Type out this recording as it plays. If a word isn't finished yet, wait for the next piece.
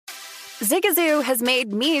Zigazoo has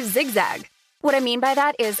made me zigzag. What I mean by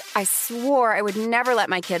that is I swore I would never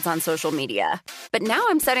let my kids on social media, but now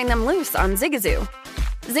I'm setting them loose on Zigazoo.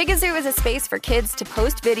 Zigazoo is a space for kids to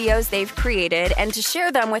post videos they've created and to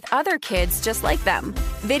share them with other kids just like them.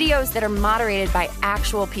 Videos that are moderated by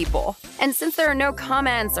actual people. And since there are no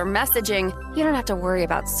comments or messaging, you don't have to worry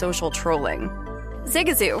about social trolling.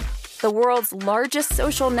 Zigazoo, the world's largest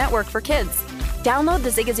social network for kids. Download the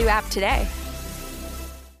Zigazoo app today.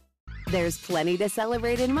 There's plenty to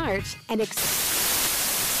celebrate in March and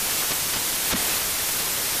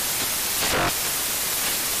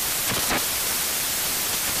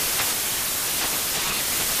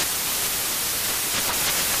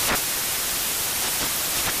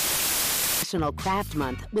National Craft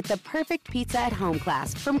Month with the perfect pizza at home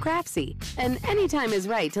class from Craftsy. And anytime is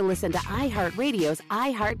right to listen to iHeartRadio's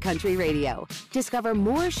iHeartCountry Radio. Discover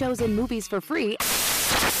more shows and movies for free.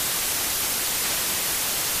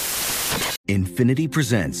 Infiniti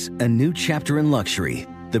presents a new chapter in luxury,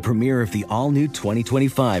 the premiere of the all-new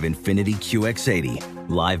 2025 Infiniti QX80,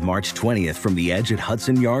 live March 20th from the Edge at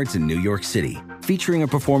Hudson Yards in New York City, featuring a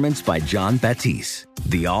performance by John Batiste.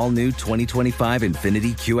 The all-new 2025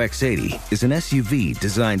 Infiniti QX80 is an SUV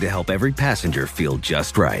designed to help every passenger feel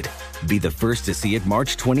just right. Be the first to see it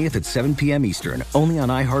March 20th at 7 p.m. Eastern, only on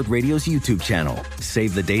iHeartRadio's YouTube channel.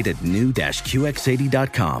 Save the date at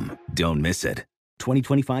new-QX80.com. Don't miss it.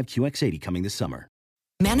 2025 QX80 coming this summer.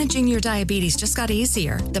 Managing your diabetes just got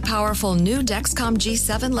easier. The powerful new Dexcom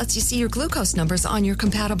G7 lets you see your glucose numbers on your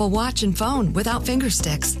compatible watch and phone without finger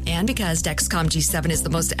sticks. And because Dexcom G7 is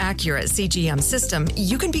the most accurate CGM system,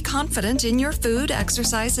 you can be confident in your food,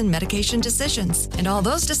 exercise, and medication decisions. And all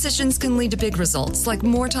those decisions can lead to big results like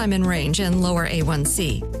more time in range and lower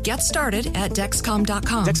A1C. Get started at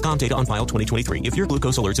Dexcom.com. Dexcom data on file 2023. If your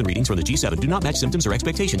glucose alerts and readings from the G7 do not match symptoms or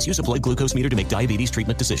expectations, use a blood glucose meter to make diabetes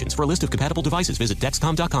treatment decisions. For a list of compatible devices, visit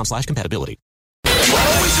Dexcom.com/compatibility. Always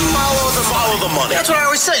follow the money. That's what I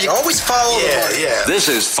always say. You always follow the money. Yeah. This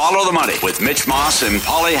is Follow the Money with Mitch Moss and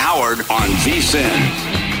Paulie Howard on VSiN.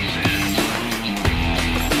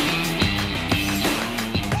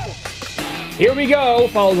 Here we go.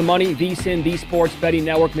 Follow the Money, VSiN, the Sports Betting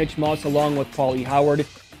Network. Mitch Moss along with Paulie Howard.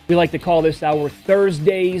 We like to call this hour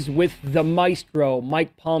Thursdays with the Maestro.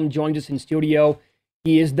 Mike Palm joins us in studio.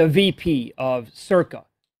 He is the VP of Circa,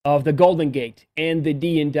 of the Golden Gate and the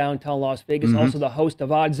D in downtown Las Vegas, also the host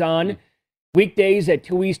of Odds On, weekdays at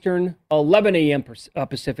 2 Eastern, 11 a.m.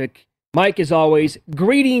 Pacific. Mike, as always,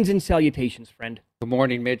 greetings and salutations, friend. Good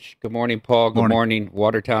morning, Mitch. Good morning, Paul. Good morning,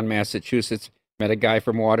 Watertown, Massachusetts. Met a guy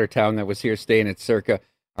from Watertown that was here staying at Circa,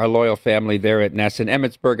 our loyal family there at Ness. In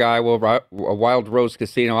Emmitsburg, Iowa, a Wild Rose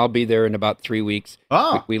Casino. I'll be there in about 3 weeks.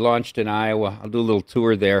 Oh. We launched in Iowa. I'll do a little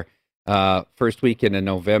tour there first weekend in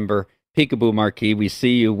November. Peekaboo Marquee, we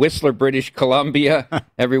see you. Whistler, British Columbia.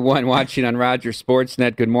 Everyone watching on Rogers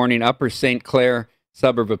Sportsnet, good morning. Upper St. Clair,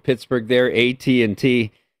 suburb of Pittsburgh there.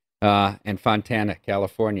 AT&T and Fontana,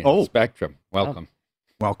 California. Oh. Spectrum, welcome.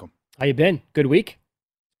 Welcome. How you been? Good week?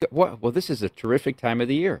 Well, this is a terrific time of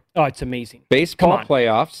the year. Oh, it's amazing. Baseball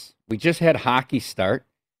playoffs. We just had hockey start.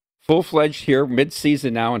 Full-fledged here,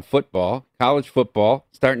 mid-season now in football. College football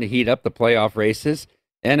starting to heat up the playoff races.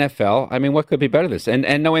 NFL. I mean, what could be better than this? And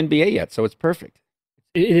no NBA yet, so it's perfect.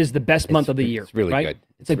 It is the best month of the year. It's really right? good.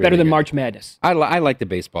 It's like really better than March Madness. I like the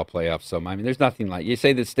baseball playoffs. So I mean, there's nothing like you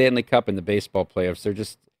say the Stanley Cup and the baseball playoffs. They're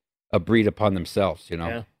just a breed upon themselves, you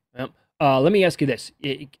know. Yeah. Let me ask you this.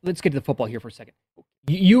 Let's get to the football here for a second.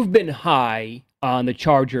 You've been high on the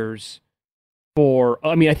Chargers for,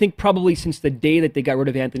 I mean, I think probably since the day that they got rid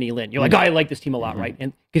of Anthony Lynn. You're like, I like this team a lot, right?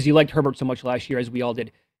 And because you liked Herbert so much last year, as we all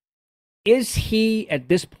did. Is he, at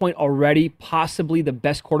this point already, possibly the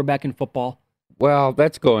best quarterback in football? Well,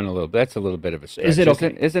 that's a little bit of a stretch. Is it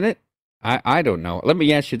okay? Isn't it? I don't know. Let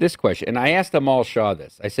me ask you this question. And I asked Amal Shaw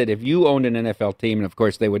this. I said, if you owned an NFL team, and of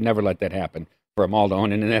course they would never let that happen for Amal to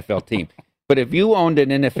own an NFL team. But if you owned an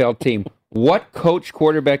NFL team, what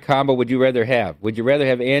coach-quarterback combo would you rather have? Would you rather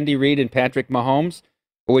have Andy Reid and Patrick Mahomes?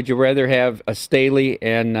 Or would you rather have a Staley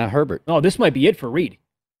and Herbert? Oh, this might be it for Reid.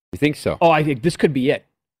 You think so? Oh, I think this could be it.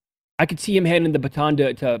 I could see him handing the baton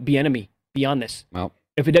to Bieniemy beyond this. Well,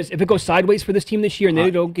 if it goes sideways for this team this year and they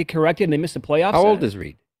don't get corrected and they miss the playoffs. How old is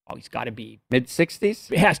Reid? Oh, he's got to be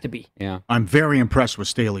mid-60s. It has to be. Yeah, I'm very impressed with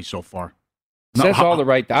Staley so far. Says all the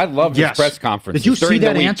right. I love his press conference. Did you see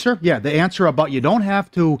that answer? Yeah, the answer about you don't have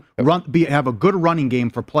to have a good running game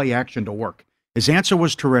for play action to work. His answer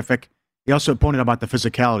was terrific. He also pointed about the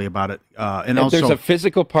physicality about it. And also, there's a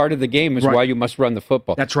physical part of the game is why you must run the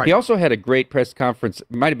football. That's right. He also had a great press conference,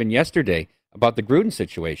 it might have been yesterday, about the Gruden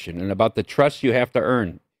situation and about the trust you have to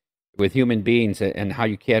earn. with human beings and how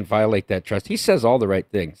you can't violate that trust. He says all the right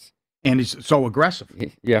things. And he's so aggressive.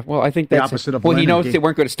 Yeah, well, I think The that's opposite of well, he Lennon knows gave- they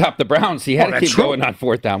weren't going to stop the Browns. He had to that's keep true. going on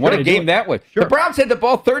fourth down. What a game that was. Sure. The Browns had the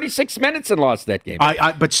ball 36 minutes and lost that game.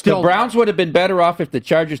 But still, the Browns would have been better off if the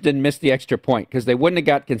Chargers didn't miss the extra point because they wouldn't have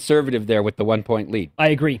got conservative there with the 1-point lead. I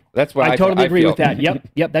agree. That's what I totally agree feel. with that.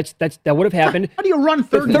 Yep. That would have happened. How do you run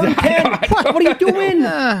third Third and 10. What are you doing?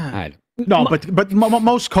 I don't- No, but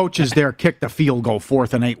most coaches there kicked a field goal,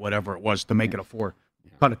 4th and 8, whatever it was, to make it a 4.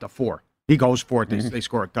 Cut it to 4. He goes for it. They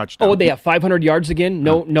score a touchdown. Oh, they have 500 yards again.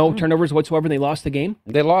 No turnovers whatsoever. They lost the game.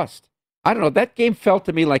 They lost. I don't know. That game felt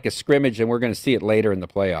to me like a scrimmage, and we're going to see it later in the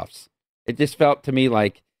playoffs. It just felt to me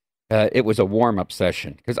like it was a warm-up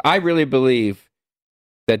session because I really believe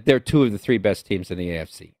that they're 2 of the 3 best teams in the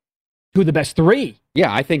AFC. 2 of the best 3.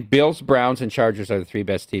 Yeah, I think Bills, Browns, and Chargers are the 3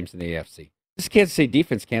 best teams in the AFC. This Kansas City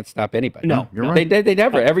defense can't stop anybody. No, you're right. They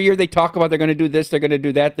never. Every year they talk about they're going to do this, they're going to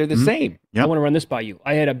do that. They're the same. Yep. I want to run this by you.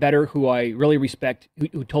 I had a bettor who I really respect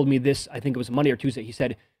who told me this, I think it was Monday or Tuesday. He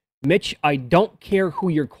said, Mitch, I don't care who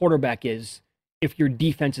your quarterback is if your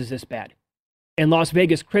defense is this bad. In Las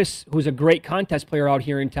Vegas, Chris, who's a great contest player out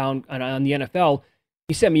here in town on the NFL,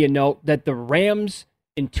 he sent me a note that the Rams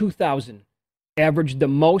in 2000 averaged the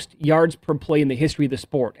most yards per play in the history of the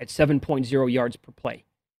sport at 7.0 yards per play.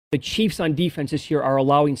 The Chiefs on defense this year are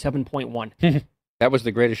allowing 7.1. That was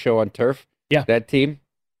the greatest show on turf. Yeah. That team,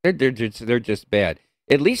 they're just bad.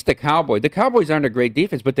 At least the Cowboys aren't a great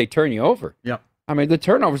defense, but they turn you over. Yeah. I mean, the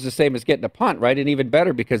turnover's the same as getting a punt, right? And even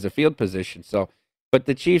better because of field position. So, but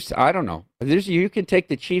the Chiefs, I don't know. You can take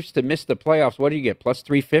the Chiefs to miss the playoffs. What do you get? Plus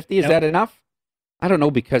 350? Is that enough? I don't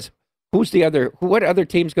know because what other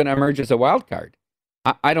team's going to emerge as a wild card?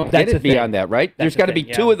 I don't get it beyond that, right? There's got to be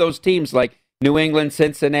 2 of those teams like New England,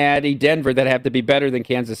 Cincinnati, Denver that have to be better than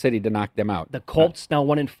Kansas City to knock them out. The Colts now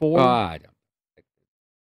 1-4.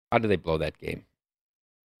 How did they blow that game?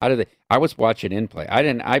 I was watching in play.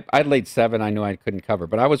 I laid 7. I knew I couldn't cover,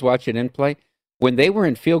 but I was watching in play. When they were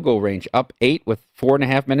in field goal range, up 8 with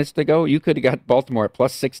 4.5 minutes to go, you could have got Baltimore at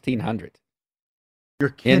plus 1,600. You're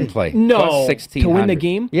kidding. In play. No. Plus 1,600. To win the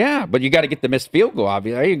game? Yeah, but you got to get the missed field goal,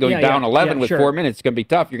 obviously. You're going down 11 with 4 minutes. It's going to be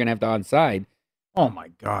tough. You're going to have to onside. Oh, my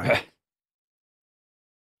God.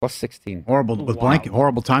 Plus 16. Horrible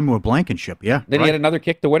horrible timing with Blankenship, yeah. Then he had another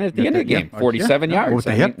kick to win it at the end of the game, 47 yards. With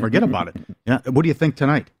the hit, forget about it. Yeah. What do you think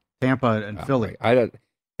tonight? Tampa and Philly.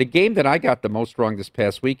 The game that I got the most wrong this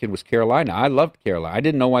past weekend was Carolina. I loved Carolina. I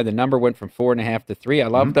didn't know why the number went from 4.5 to 3. I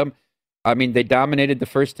loved them. I mean, they dominated the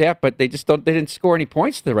first half, but they didn't score any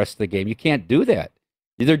points the rest of the game. You can't do that.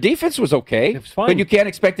 Their defense was okay, It was fine. but you can't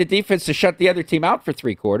expect the defense to shut the other team out for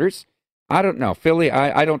 3 quarters. I don't know. Philly,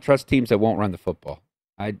 I don't trust teams that won't run the football.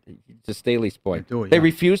 To Staley's point, they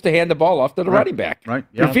refuse to hand the ball off to the running back. Right?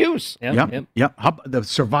 Yeah. Refuse. Yeah. The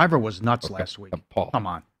Survivor was nuts last week. Paul. Come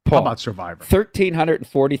on. Paul. How about Survivor?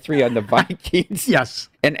 1,343 on the Vikings. Yes.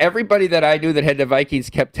 And everybody that I knew that had the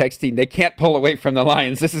Vikings kept texting, they can't pull away from the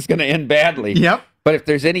Lions. This is going to end badly. Yep. But if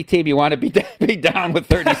there's any team you want to be down with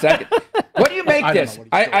 30 seconds, what do you make this?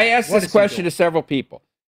 I asked this question to several people.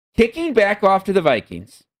 Kicking back off to the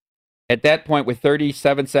Vikings at that point with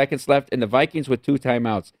 37 seconds left and the Vikings with 2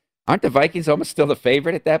 timeouts. Aren't the Vikings almost still the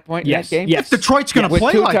favorite at that point in that game? If Detroit's going to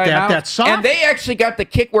play like that, that's soft. And they actually got the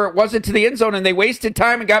kick where it wasn't to the end zone, and they wasted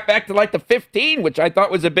time and got back to like the 15, which I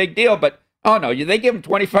thought was a big deal. But, oh, no, they give them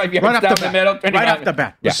 25 yards down the middle. Right off the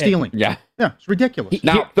bat. Yeah. Stealing. Yeah. Yeah, it's ridiculous.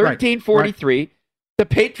 Now, 13:43. Right. The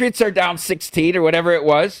Patriots are down 16 or whatever it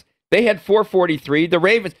was. They had 4:43. The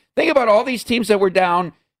Ravens. Think about all these teams that were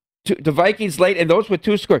down to the Vikings late, and those with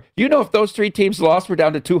 2 scores. You know, if those 3 teams lost, we're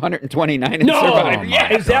down to 229 and Survivor.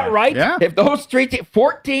 Yeah, is that right? Yeah. If those 3 teams,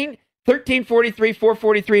 13, 13:43,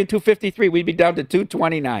 4:43, and 2:53, we'd be down to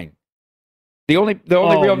 229. The only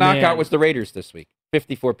real knockout was the Raiders this week.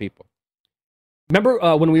 54 people. Remember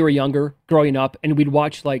when we were younger, growing up, and we'd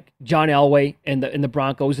watch like John Elway and the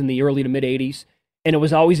Broncos in the early to mid 80s, and it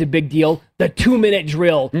was always a big deal. The 2-minute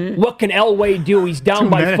drill. What can Elway do? He's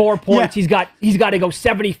down by 4 points. Yeah. He's got to go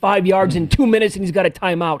 75 yards in 2 minutes, and he's got a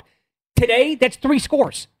timeout. Today, that's 3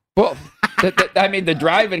 scores. Well, the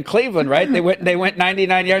drive in Cleveland, right? They went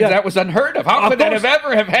 99 yards. Yeah. That was unheard of. How could that have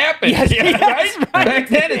ever have happened? Yes, right? Back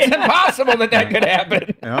then, it's impossible that could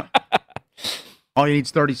happen. Yeah. All you need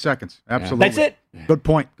is 30 seconds. Absolutely. That's it. Good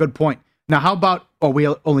point. Now, how about? We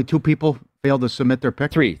only 2 people failed to submit their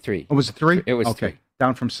pick. 3. Oh, was it 3? It was okay. 3.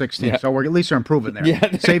 Down from 16. Yeah. So we're at least improving there.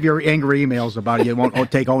 Yeah. Save your angry emails about it. You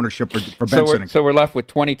won't take ownership for Benson. So we're left with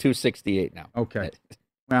 22-68 now. Okay.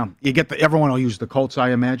 Well, everyone will use the Colts, I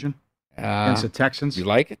imagine. against the Texans. You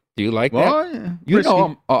like it? Do you like Well, that? yeah. You Risky.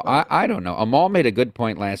 know, I don't know. Amal made a good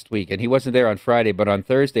point last week, and he wasn't there on Friday, but on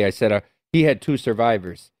Thursday I said he had 2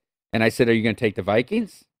 survivors. And I said, are you going to take the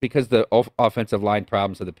Vikings? Because the offensive line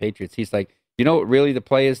problems of the Patriots. He's like, you know what really the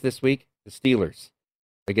play is this week? The Steelers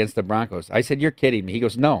against the Broncos. I said, you're kidding me. He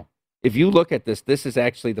goes, no. If you look at this is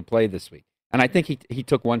actually the play this week. And I think he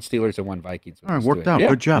took 1 Steelers and 1 Vikings. All right, worked out. Yeah.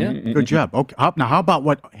 Good job. Yeah. Good job. Okay. Now, how about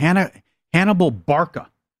what Hannibal Barca,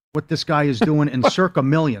 what this guy is doing in Circa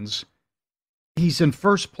Millions? He's in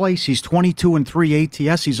first place. He's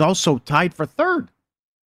 22-3 ATS. He's also tied for 3rd.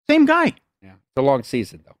 Same guy. Yeah, it's a long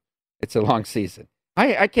season, though. It's a long season.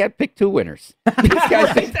 I can't pick 2 winners. These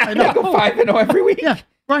guys go 5-0 every week. Yeah,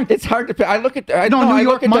 right. It's hard to pick. I look at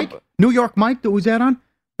New York Mike, who's that on?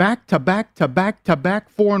 Back to back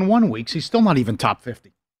 4-1 weeks. He's still not even top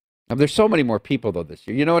 50. There's so many more people though this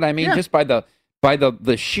year. You know what I mean? Yeah. Just by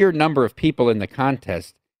the sheer number of people in the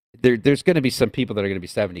contest, there's going to be some people that are going to be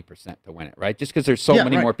 70% to win it, right? Just because there's so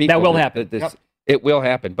many more people. That will happen. It will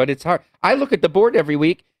happen, but it's hard. I look at the board every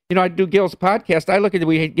week. You know, I do Gil's podcast. I look at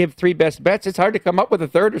we give 3 best bets. It's hard to come up with a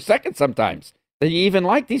 3rd or 2nd sometimes that you even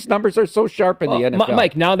like. These numbers are so sharp in the NFL.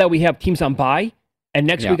 Mike, now that we have teams on bye, and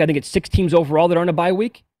next week I think it's 6 teams overall that are on a bye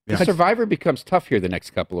week. The Survivor becomes tough here the next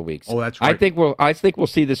couple of weeks. Oh, that's right. I think we'll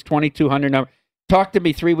see this 2,200 number. Talk to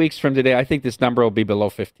me 3 weeks from today. I think this number will be below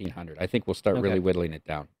 1,500. I think we'll start really whittling it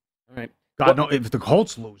down. All right. God, no, if the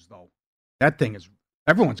Colts lose, though, that thing is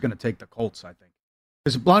everyone's going to take the Colts, I think.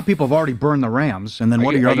 Because a lot of people have already burned the Rams, and then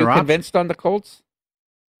what are your other options? Are you convinced on the Colts?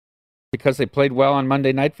 Because they played well on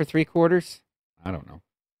Monday night for 3 quarters? I don't know.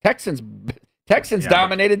 Texans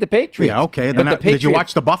dominated the Patriots. Yeah, okay. Then did you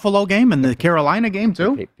watch the Buffalo game and the Carolina game,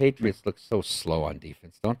 too? The Patriots look so slow on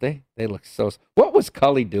defense, don't they? They look so slow. What was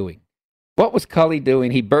Cully doing?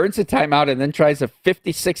 He burns a timeout and then tries a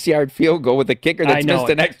 56-yard field goal with a kicker that's missed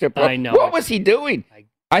an extra point. I know. What was he doing?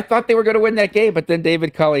 I thought they were going to win that game, but then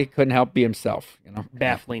David Culley couldn't help be himself. You know,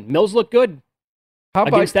 baffling. Mills looked good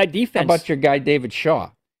against that defense. How about your guy David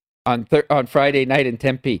Shaw on Friday night in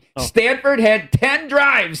Tempe? Oh. Stanford had 10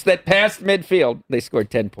 drives that passed midfield. They scored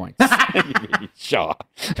 10 points. Shaw.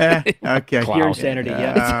 Okay, pure insanity.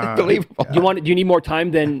 Yeah, it's unbelievable. Do you need more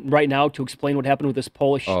time than right now to explain what happened with this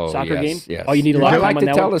Polish soccer game? Yes. Oh, you need a lot of time on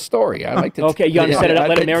that. I like to tell the story. I like to. Okay, you want to set it up,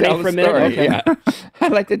 let it marinate for a minute. Okay. Yeah. I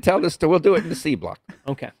like to tell the story. We'll do it in the C block.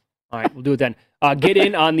 Okay. All right, we'll do it then. Get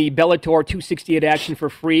in on the Bellator 268 action for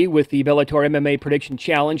free with the Bellator MMA Prediction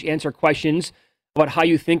Challenge. Answer questions about how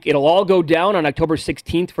you think it'll all go down on October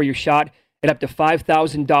 16th for your shot at up to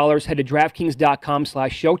 $5,000. Head to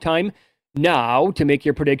DraftKings.com/Showtime now to make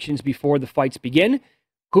your predictions before the fights begin.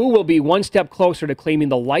 Who will be one step closer to claiming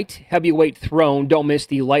the light heavyweight throne? Don't miss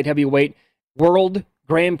the light heavyweight World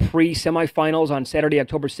Grand Prix semifinals on Saturday,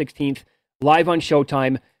 October 16th, live on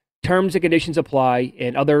Showtime. Terms and conditions apply,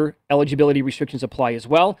 and other eligibility restrictions apply as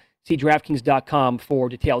well. See DraftKings.com for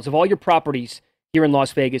details. Of all your properties here in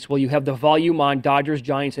Las Vegas, will you have the volume on Dodgers,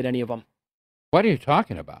 Giants at any of them? What are you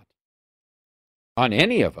talking about? On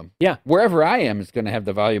any of them? Yeah. Wherever I am is going to have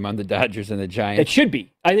the volume on the Dodgers and the Giants. It should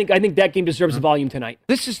be. I think that game deserves the volume tonight.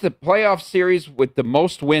 This is the playoff series with the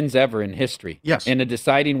most wins ever in history. Yes. In a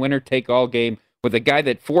deciding winner-take-all game with a guy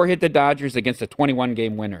that 4 hit the Dodgers against a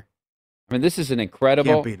 21-game winner. I mean, this is an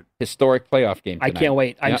incredible, historic playoff game tonight. I can't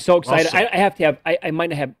wait. I'm so excited. I have to have, I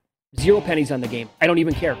might have 0 pennies on the game. I don't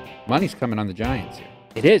even care. Money's coming on the Giants here.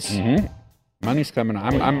 It is. Mm-hmm. Money's coming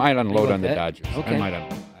on. I might unload on the Dodgers. Okay. I might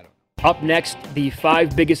unload. Up next, the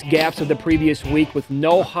 5 biggest gaffes of the previous week with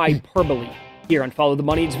no hyperbole. Here on Follow the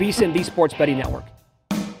Money, it's VSiN, the Sports Betting Network.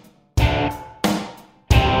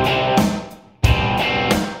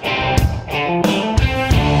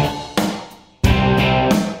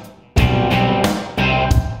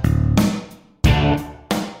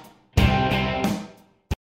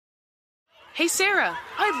 Hey Sarah,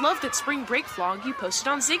 I love that spring break vlog you posted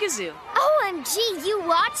on Zigazoo. OMG, you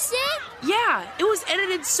watched it? Yeah, it was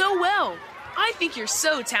edited so well. I think you're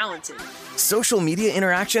so talented. Social media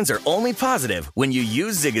interactions are only positive when you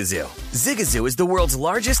use Zigazoo. Zigazoo is the world's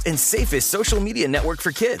largest and safest social media network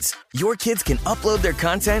for kids. Your kids can upload their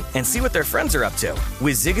content and see what their friends are up to.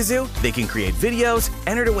 With Zigazoo, they can create videos,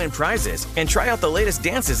 enter to win prizes, and try out the latest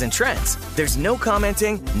dances and trends. There's no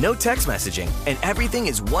commenting, no text messaging, and everything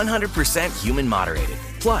is 100% human moderated.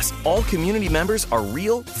 Plus, all community members are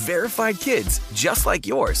real, verified kids just like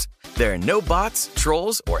yours. There are no bots,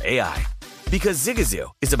 trolls, or AI. Because Zigazoo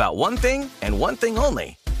is about one thing and one thing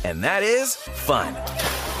only, and that is fun.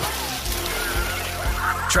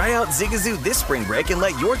 Try out Zigazoo this spring break and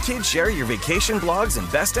let your kids share your vacation blogs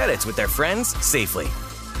and best edits with their friends safely.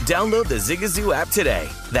 Download the Zigazoo app today.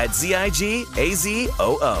 That's Zigazoo.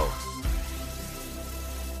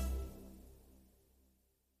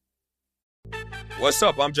 What's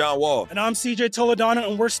up? I'm John Wall. And I'm CJ Toledano,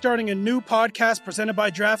 and we're starting a new podcast presented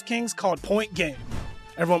by DraftKings called Point Game.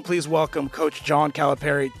 Everyone, please welcome Coach John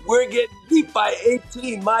Calipari. We're getting beat by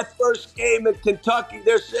 18. My first game in Kentucky,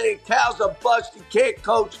 they're saying Cal's a bust. He can't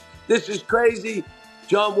coach. This is crazy.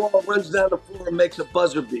 John Wall runs down the floor and makes a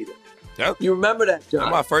buzzer beater. Yep. You remember that, John?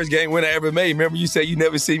 That's my first game winner I ever made. Remember you said you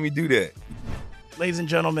never seen me do that. Ladies and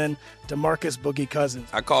gentlemen, DeMarcus Boogie Cousins.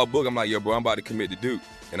 I called Boog. I'm like, yo, bro, I'm about to commit to Duke.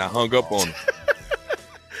 And I hung up on him.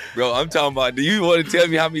 Bro, I'm talking about, do you want to tell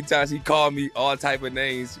me how many times he called me all type of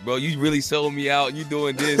names? Bro, you really sold me out. You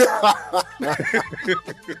doing this.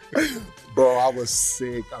 Bro, I was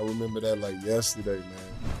sick. I remember that like yesterday,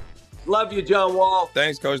 man. Love you, John Wall.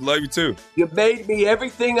 Thanks, Coach. Love you, too. You made me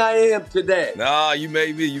everything I am today. Nah, you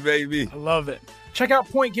made me. You made me. I love it. Check out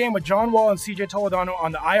Point Game with John Wall and CJ Toledano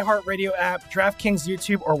on the iHeartRadio app, DraftKings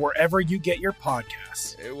YouTube, or wherever you get your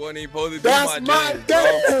podcasts. It wasn't even supposed to be That's my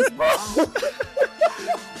dance, bro.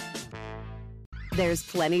 There's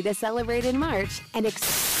plenty to celebrate in March and National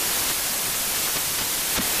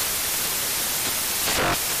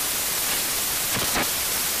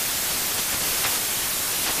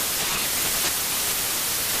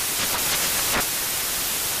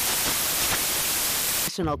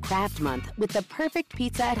Craft Month with the perfect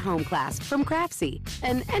pizza at home class from Craftsy.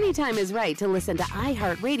 And anytime is right to listen to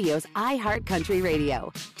iHeartRadio's iHeartCountry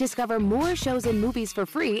Radio. Discover more shows and movies for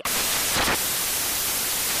free.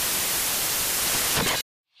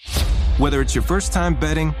 Whether it's your first time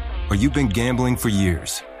betting or you've been gambling for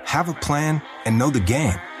years, have a plan and know the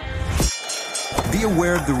game. Be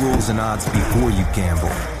aware of the rules and odds before you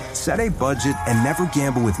gamble. Set a budget and never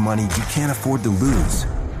gamble with money you can't afford to lose.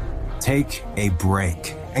 Take a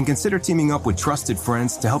break and consider teaming up with trusted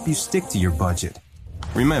friends to help you stick to your budget.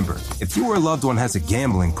 Remember, if you or a loved one has a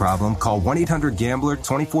gambling problem, call 1-800-GAMBLER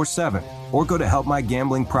 24/7 or go to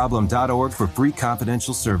helpmygamblingproblem.org for free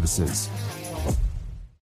confidential services.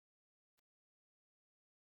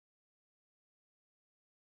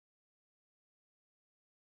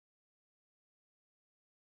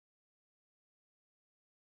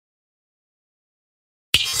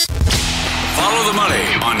 Follow the money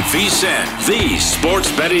on VSiN, the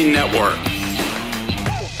Sports Betting Network.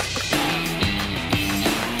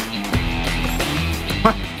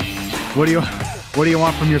 What do you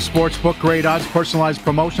want from your sports book? Great odds, personalized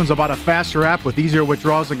promotions, about a faster app with easier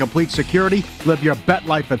withdrawals and complete security. Live your bet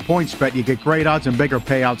life at PointsBet. You get great odds and bigger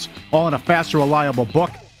payouts, all in a faster, reliable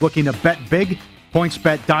book. Looking to bet big?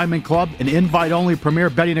 PointsBet Diamond Club, an invite-only premier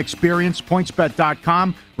betting experience.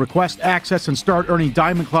 PointsBet.com. Request access and start earning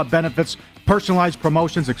Diamond Club benefits, personalized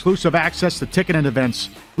promotions, exclusive access to ticket and events.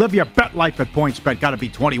 Live your bet life at PointsBet. Got to be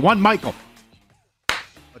 21. Michael,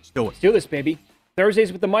 let's do it. Let's do this, baby.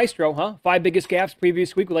 Thursdays with the Maestro, huh? 5 biggest gaffes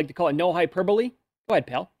previous week. We like to call it no hyperbole. Go ahead,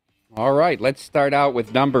 pal. All right, let's start out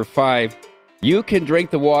with number 5. You can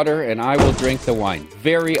drink the water and I will drink the wine.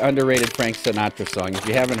 Very underrated Frank Sinatra song. If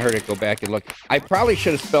you haven't heard it, go back and look. I probably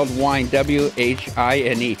should have spelled wine,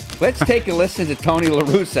 W-H-I-N-E. Let's take a listen to Tony La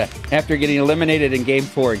Russa after getting eliminated in Game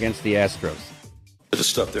 4 against the Astros. The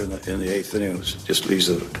stuff there in the 8th inning was just leaves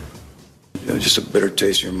just a bitter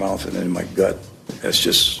taste in your mouth and then in my gut. That's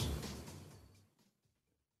just,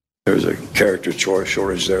 there's a character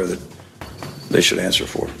shortage there that they should answer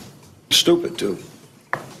for. Stupid, too.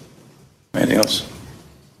 Anything else?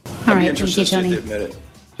 All right, thank you, Tony. If they admit it.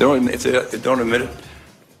 If they don't admit it,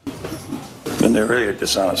 then they're really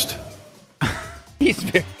dishonest.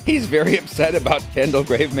 He's very upset about Kendall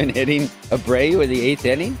Graveman hitting Abreu in the 8th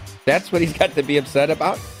inning. That's what he's got to be upset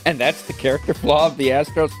about, and that's the character flaw of the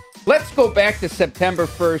Astros. Let's go back to September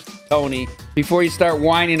 1st, Tony, before you start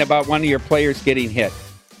whining about one of your players getting hit.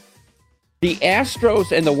 The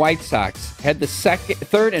Astros and the White Sox had the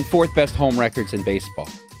third and fourth best home records in baseball.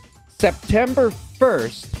 September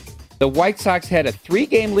 1st, the White Sox had a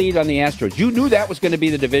 3-game lead on the Astros. You knew that was going to be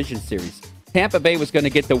the division series. Tampa Bay was going to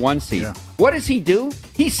get the 1 seed. Yeah. What does he do?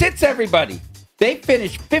 He sits everybody. They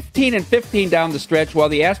finished 15-15 down the stretch while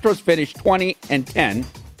the Astros finished 20-10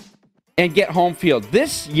 and get home field.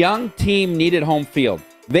 This young team needed home field.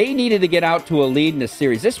 They needed to get out to a lead in the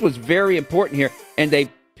series. This was very important here, and they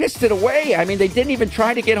pissed it away. I mean, they didn't even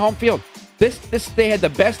try to get home field. They had the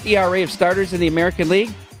best ERA of starters in the American League.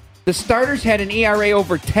 The starters had an ERA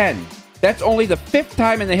over 10. That's only the 5th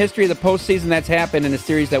time in the history of the postseason that's happened in a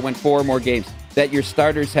series that went 4 or more games, that your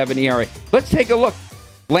starters have an ERA. Let's take a look.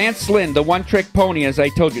 Lance Lynn, the one-trick pony, as I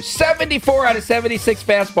told you, 74 out of 76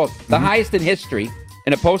 fastballs, the highest in history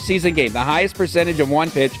in a postseason game, the highest percentage of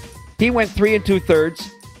one pitch. He went 3 2/3.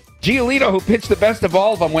 Giolito, who pitched the best of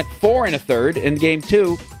all of them, went 4 1/3 in Game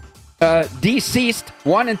 2. Deceased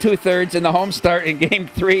 1 2/3 in the home start in Game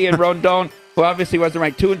 3, and Rondon who obviously wasn't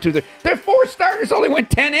right. 2-2. Their 4 starters only went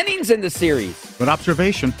 10 innings in the series. Good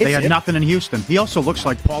observation. They had nothing in Houston. He also looks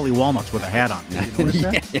like Paulie Walnuts with a hat on. Did you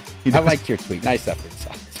notice that? Yeah. I liked your tweet. Nice effort,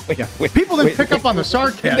 son. People didn't pick up on the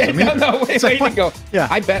sarcasm. Wait, go. Yeah,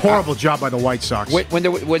 I bet horrible job by the White Sox. When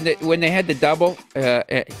they had the double,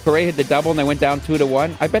 Correa had the double, and they went down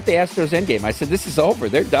 2-1. I bet the Astros endgame. I said, this is over.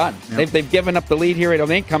 They're done. Yep. They've given up the lead here.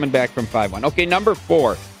 They ain't coming back from 5-1. Okay, number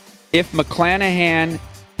 4. If McClanahan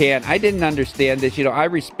can, I didn't understand this. I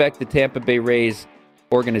respect the Tampa Bay Rays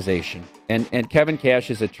organization, and Kevin Cash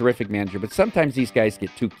is a terrific manager, but sometimes these guys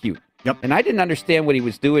get too cute. Yep. And I didn't understand what he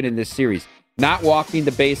was doing in this series. Not walking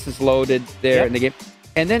the bases loaded there in the game.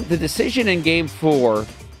 And then the decision in Game 4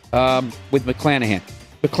 with McClanahan.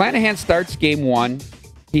 McClanahan starts Game 1.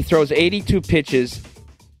 He throws 82 pitches.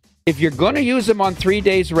 If you're going to use him on 3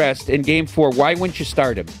 days rest in Game 4, why wouldn't you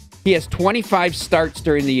start him? He has 25 starts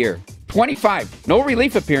during the year. 25. No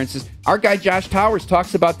relief appearances. Our guy Josh Towers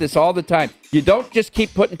talks about this all the time. You don't just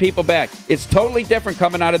keep putting people back. It's totally different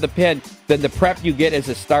coming out of the pen than the prep you get as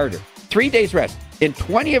a starter. 3 days rest. In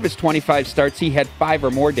 20 of his 25 starts, he had 5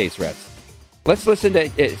 or more days rest. Let's listen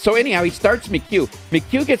to... So anyhow, he starts McHugh.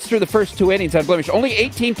 McHugh gets through the first 2 innings on blemish. Only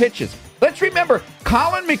 18 pitches. Let's remember,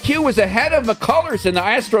 Colin McHugh was ahead of McCullers in the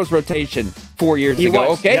Astros rotation 4 years ago,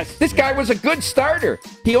 okay? Yes. This guy was a good starter.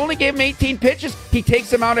 He only gave him 18 pitches. He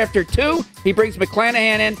takes him out after 2. He brings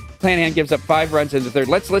McClanahan in. McClanahan gives up 5 runs in the 3rd.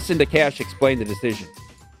 Let's listen to Cash explain the decision.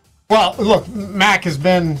 Well, look, Mac has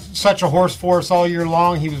been such a horse for us all year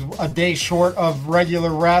long. He was a day short of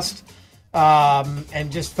regular rest, and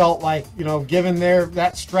just felt like, given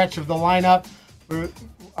that stretch of the lineup,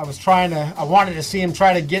 I wanted to see him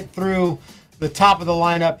try to get through the top of the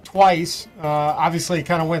lineup twice. Obviously, it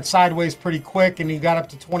kind of went sideways pretty quick, and he got up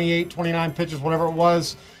to 28, 29 pitches, whatever it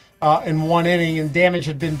was, in 1 inning, and damage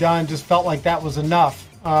had been done. Just felt like that was enough.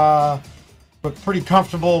 But pretty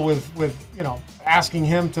comfortable with asking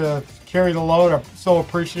him to carry the load. I'm so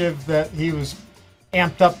appreciative that he was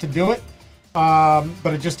amped up to do it,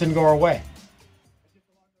 but it just didn't go our way.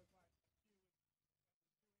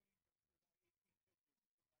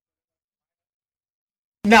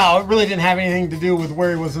 No, it really didn't have anything to do with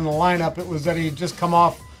where he was in the lineup. It was that he had just come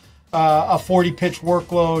off a 40-pitch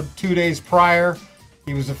workload 2 days prior.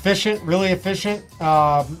 He was efficient, really efficient,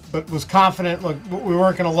 but was confident. Look, we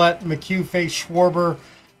weren't going to let McHugh face Schwarber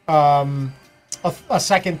a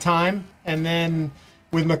second time. And then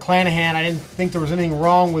with McClanahan, I didn't think there was anything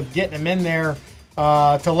wrong with getting him in there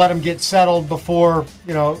to let him get settled before,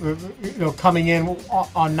 coming in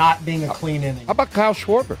on not being a clean inning. How about Kyle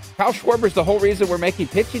Schwarber? Kyle Schwarber's the whole reason we're making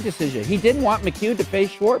pitching decisions. He didn't want McHugh to face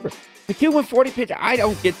Schwarber. McHugh went 40 pitches. I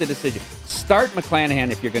don't get the decision. Start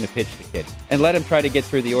McClanahan if you're going to pitch the kid and let him try to get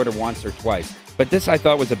through the order once or twice. But this, I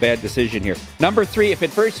thought, was a bad decision here. Number 3, if at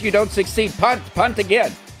first you don't succeed, punt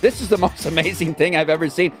again. This is the most amazing thing I've ever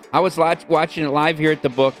seen. I was watching it live here at the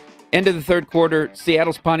book. End of the 3rd quarter,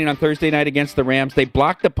 Seattle's punting on Thursday night against the Rams. They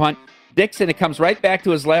block the punt. Dixon, it comes right back to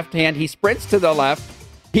his left hand. He sprints to the left.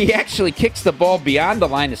 He actually kicks the ball beyond the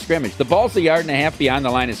line of scrimmage. The ball's 1.5 yards beyond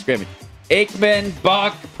the line of scrimmage. Aikman,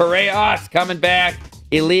 Buck, Parejas coming back.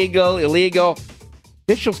 Illegal.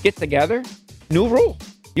 Officials get together. New rule.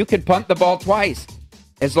 You can punt the ball twice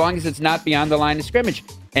as long as it's not beyond the line of scrimmage.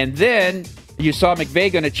 And then you saw McVay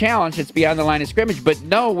going to challenge. It's beyond the line of scrimmage. But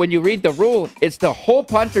no, when you read the rule, it's the whole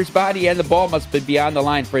punter's body and the ball must be beyond the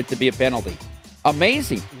line for it to be a penalty.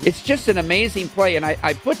 Amazing. It's just an amazing play. And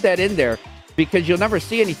I put that in there because you'll never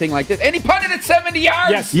see anything like this. And he punted at 70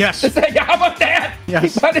 yards. Yes. How about that?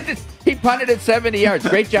 Yes. He punted at 70 yards.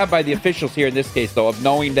 Great job by the officials here in this case, though, of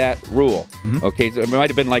knowing that rule. Mm-hmm. Okay, so it might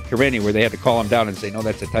have been like Carini where they had to call him down and say, no,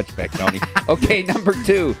 that's a touchback, Tony. Okay, number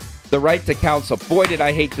 2, the right to counsel. Boy, did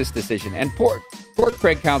I hate this decision. And poor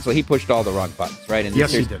Craig Counsell, he pushed all the wrong buttons, right? In this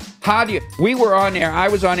yes, series. He did. We were on air. I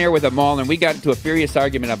was on air with Amal, and we got into a furious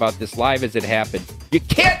argument about this live as it happened. You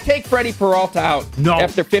can't take Freddie Peralta out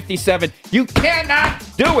after 57. You cannot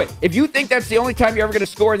do it. If you think that's the only time you're ever going to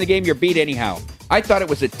score in the game, you're beat anyhow. I thought it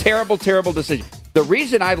was a terrible, terrible decision. The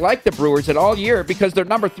reason I like the Brewers at all year because their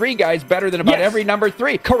number 3 guy is better than about every number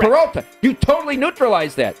 3. Correct. Peralta, you totally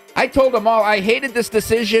neutralized that. I told them all I hated this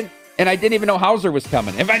decision, and I didn't even know Hauser was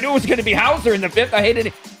coming. If I knew it was going to be Hauser in the 5th, I hated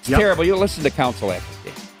it. It's terrible. You'll listen to Counsell after the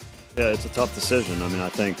game. Yeah, it's a tough decision. I mean, I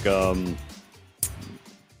think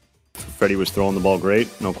Freddie was throwing the ball great,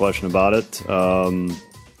 no question about it.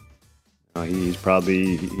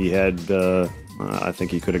 He had I think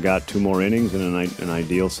he could have got 2 more innings in an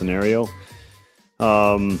ideal scenario.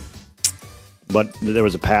 But there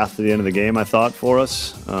was a path to the end of the game, I thought, for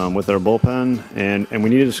us with our bullpen, and we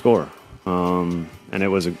needed to score. And it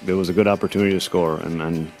was a good opportunity to score.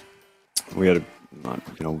 And we had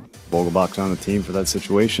Vogelbach's on the team for that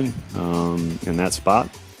situation in that spot.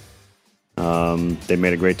 They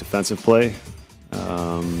made a great defensive play.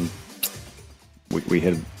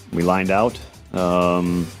 We lined out,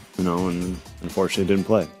 and unfortunately didn't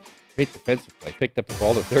play. Great defensive play. Picked up the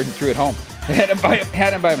ball to third and threw it home. Had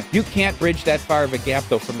him by him. You can't bridge that far of a gap,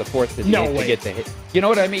 though, from the fourth to the eighth to get the hit. You know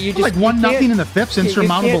what I mean? You just like 1-0 in the fifth,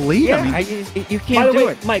 insurmountable lead. Yeah, you can't do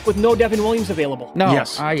it. Mike, with no Devin Williams available. No,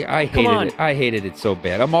 yes. I hated it. I hated it so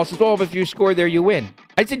bad. I'm also, if you score there, you win.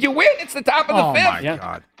 I said, you win. It's the top of the fifth. Oh, my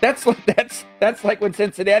God. That's like when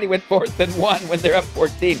Cincinnati went 4th and 1 when they're up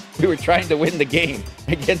 14. We were trying to win the game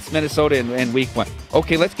against Minnesota in week 1.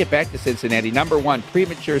 Okay, let's get back to Cincinnati. Number 1,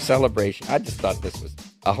 premature celebration. I just thought this was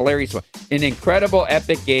a hilarious one. An incredible,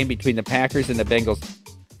 epic game between the Packers and the Bengals.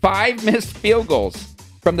 5 missed field goals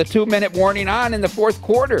from the 2-minute warning on in the fourth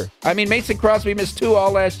quarter. I mean, Mason Crosby missed 2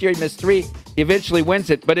 all last year. He missed 3. He eventually wins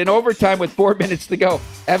it. But in overtime with 4 minutes to go,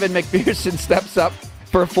 Evan McPherson steps up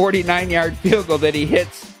for a 49-yard field goal that he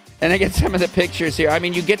hits. And I get some of the pictures here. I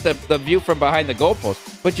mean, you get the view from behind the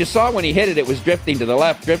goalpost. But you saw when he hit it, it was drifting to the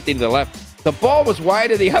left. The ball was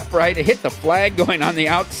wide of the upright. It hit the flag going on the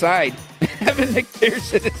outside. Evan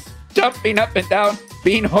McPherson is jumping up and down,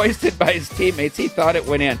 being hoisted by his teammates. He thought it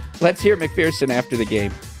went in. Let's hear McPherson after the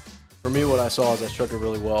game. For me, what I saw is I struck it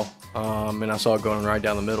really well, and I saw it going right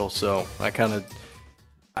down the middle. So I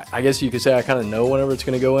guess you could say I kind of know whenever it's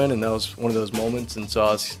going to go in, and that was one of those moments. And so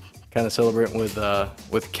I was kind of celebrating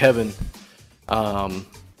with Kevin when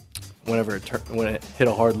it hit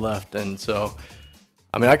a hard left. And so,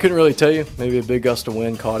 I mean, I couldn't really tell you. Maybe a big gust of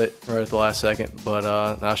wind caught it right at the last second, but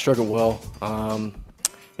I struck it well.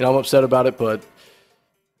 I'm upset about it, but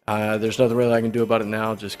there's nothing really I can do about it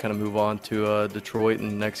now. Just kind of move on to Detroit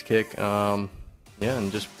and next kick. And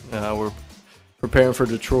just we're preparing for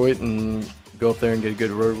Detroit and go up there and get a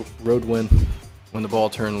good road win when the ball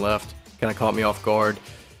turned left. Kind of caught me off guard.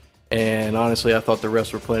 And honestly, I thought the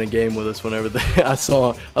refs were playing a game with us whenever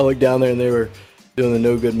I looked down there and they were doing the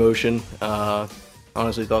no good motion.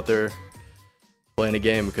 Honestly thought they were playing a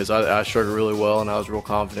game because I struck it really well and I was real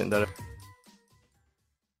confident that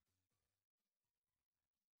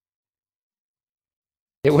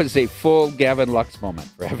It was a full Gavin Lux moment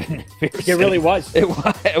for Evan McPherson. It really was. It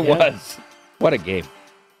was. What a game.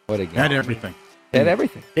 Had everything.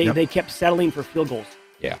 They kept settling for field goals.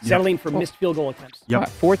 Yeah. Settling for missed field goal attempts. Yep.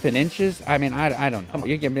 4th and inches? I mean, I don't know.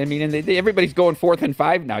 Everybody's going 4th and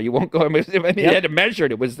 5 now. You won't go. You had to measure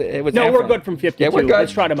it. It was. No, we're good from 52. Yeah, we're good.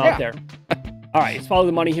 Let's try them out there. All right, let's follow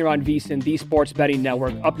the money here on VSiN, the Sports Betting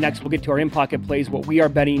Network. Up next, we'll get to our in-pocket plays, what we are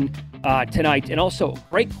betting tonight. And also,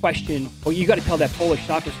 great question. Well, you got to tell that Polish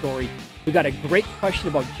soccer story. We got a great question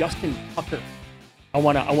about Justin Tucker. I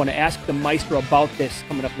want to ask the Maestro about this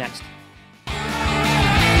coming up next.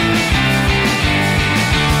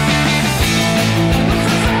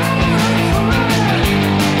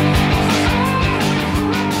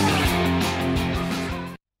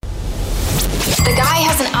 The guy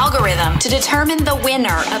has an algorithm to determine the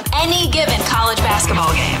winner of any given college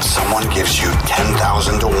basketball game. Someone gives you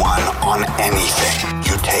 10,000 to 1 on anything.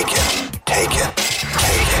 You take it.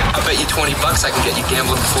 I bet you $20 I can get you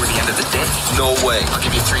gambling before the end of the day. No way. I'll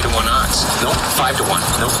give you 3 to 1 odds. Nope. 5 to 1.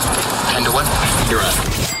 Nope. 10 to 1. You're on.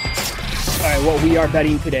 All right, what we are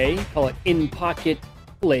betting today, call it in-pocket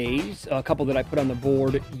plays. A couple that I put on the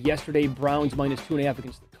board yesterday. Browns -2.5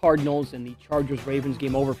 against the Cardinals, and the Chargers-Ravens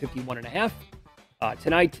game over 51.5.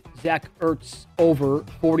 Tonight, Zach Ertz over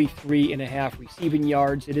 43.5 receiving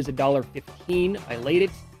yards. It is $1.15. I laid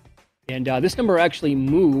it. And this number actually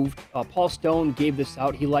moved. Paul Stone gave this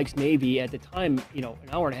out. He likes Navy. At the time, an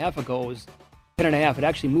hour and a half ago, it was 10.5. It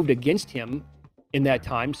actually moved against him in that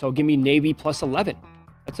time. So give me Navy plus 11.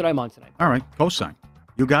 That's what I'm on tonight. All right, cosign.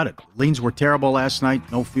 You got it. Leans were terrible last night.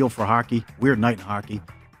 No feel for hockey. Weird night in hockey.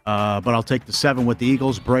 But I'll take the 7 with the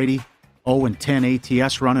Eagles. Brady, 0-10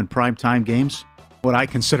 ATS run in primetime games. What I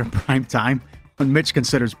consider prime time, what Mitch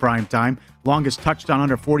considers prime time. Longest touchdown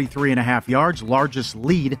under 43.5 yards. Largest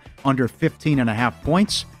lead under 15.5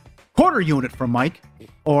 points. Quarter unit from Mike,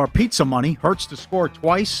 or pizza money. Hurts to score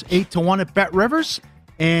twice, 8-1 at Bet Rivers.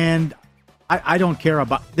 And I don't care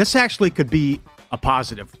about this. Actually could be a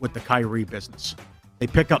positive with the Kyrie business. They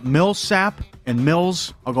pick up Millsap and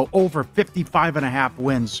Mills. I'll go over 55.5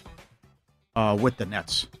 wins with the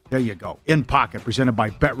Nets. There you go. In Pocket, presented by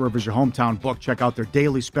Bet Rivers, your hometown book. Check out their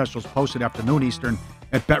daily specials posted afternoon Eastern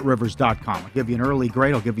at betrivers.com. I'll give you an early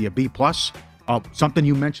grade. I'll give you a B+. Something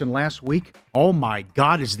you mentioned last week. Oh, my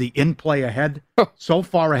God, is the in-play ahead? So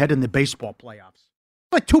far ahead in the baseball playoffs.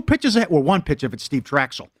 Like 2 pitches ahead. Well, 1 pitch if it's Steve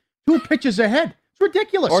Traxel. 2 pitches ahead. It's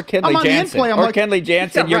ridiculous. Or Kenley I'm on Jansen. the in-play. I'm or like, Kenley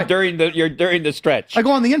Jansen. Yeah, right. You're during the stretch. I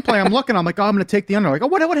go on the in-play. I'm looking. I'm like, oh, I'm going to take the under. Like, oh,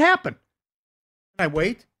 what happened? And I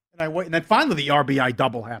wait. And then finally the RBI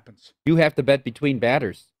double happens. You have to bet between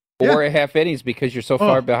batters or a half innings because you're so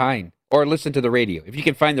far behind. Or listen to the radio. If you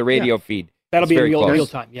can find the radio feed. That'll be very real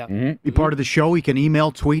time, yeah. Mm-hmm. Be part of the show. You can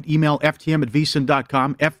tweet, email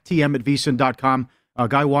ftm@vsin.com, ftm@vsin.com. A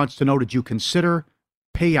guy wants to know, did you consider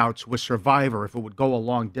payouts with Survivor if it would go a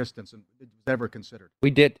long distance? And it was ever considered?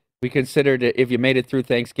 We did. We considered it if you made it through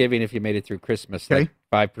Thanksgiving, if you made it through Christmas, like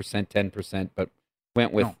 5%, 10%, but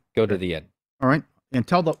went with go to the end. All right. And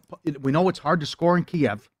we know it's hard to score in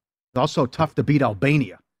Kiev. It's also tough to beat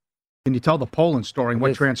Albania. Can you tell the Poland story and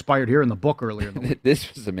what transpired here in the book earlier in the week?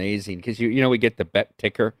 This was amazing because we get the bet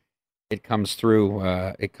ticker. It comes through.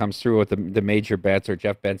 It comes through with the major bets, or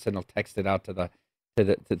Jeff Benson will text it out to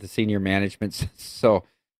the senior management. So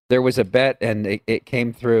there was a bet, and it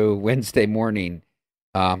came through Wednesday morning.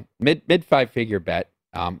 Mid 5-figure bet.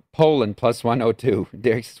 Poland plus 102.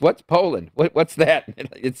 Derek says, "What's Poland? What's that?"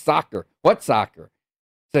 It's soccer. What soccer?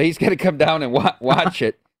 So he's going to come down and watch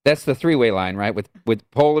it. That's the three-way line, right? With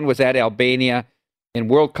Poland was at Albania in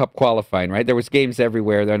World Cup qualifying, right? There was games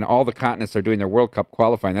everywhere. Then all the continents are doing their World Cup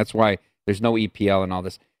qualifying. That's why there's no EPL and all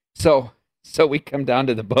this. So we come down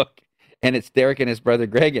to the book, and it's Derek and his brother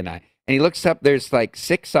Greg and I. And he looks up. There's like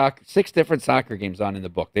six different soccer games on in the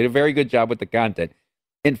book. They did a very good job with the content.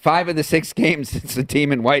 In 5 of the 6 games, it's the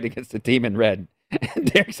team in white against the team in red.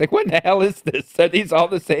 And Derek's like, what the hell is this? Are these all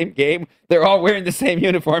the same game? They're all wearing the same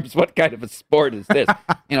uniforms. What kind of a sport is this?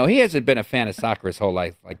 He hasn't been a fan of soccer his whole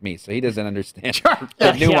life like me, so he doesn't understand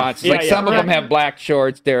the nuances. Some of them have black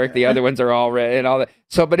shorts, Derek. The other ones are all red and all that.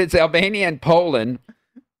 So, but it's Albania and Poland.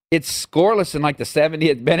 It's scoreless in like the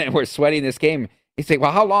 70th minute. We're sweating this game. He's like,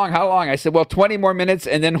 well, how long? I said, well, 20 more minutes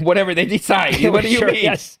and then whatever they decide. What do you mean?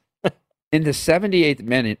 Yes. In the 78th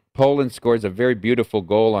minute, Poland scores a very beautiful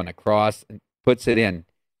goal on a cross and puts it in.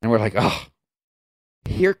 And we're like, oh,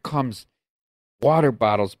 here comes water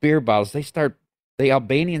bottles, beer bottles. The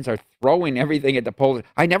Albanians are throwing everything at the Poland.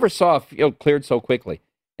 I never saw a field cleared so quickly.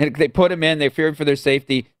 And they put them in. They feared for their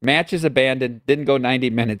safety. Match is abandoned. Didn't go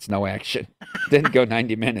 90 minutes. No action. Didn't go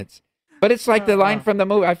 90 minutes. But it's like the line from the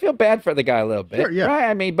movie. I feel bad for the guy a little bit. Sure, yeah. Right?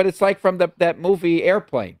 I mean, but it's like from that movie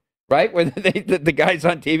Airplane. Right? Where the guy's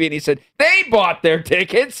on TV and he said, they bought their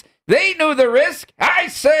tickets. They knew the risk. I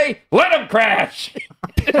say, let them crash.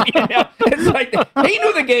 It's like he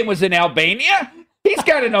knew the game was in Albania. He's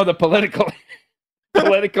got to know the political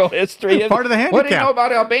history. Part of the handicap. What do you know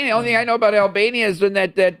about Albania? Only thing I know about Albania is when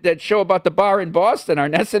that show about the bar in Boston, our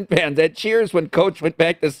Nesson fans, that cheers when Coach went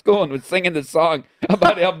back to school and was singing the song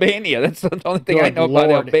about Albania. That's the only thing I know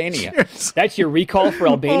about Albania. Cheers. That's your recall for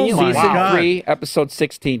Albania? Season 3, episode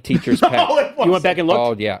 16, Teacher's Pet. You went back and looked?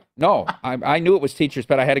 Oh, yeah. No, I knew it was Teacher's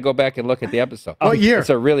Pet. I had to go back and look at the episode. What year?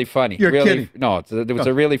 It's a really funny. You're kidding. No, it was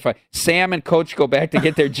a really fun. Sam and Coach go back to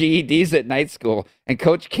get their GEDs at night school, and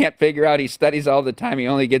Coach can't figure out. He studies all the time. He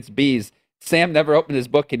only gets B's. Sam never opened his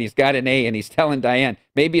book, and he's got an A, and he's telling Diane,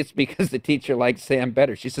 maybe it's because the teacher likes Sam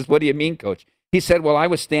better. She says, what do you mean, Coach? He said, well, I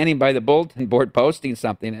was standing by the bulletin board posting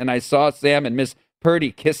something, and I saw Sam and Miss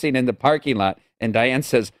Purdy kissing in the parking lot. And Diane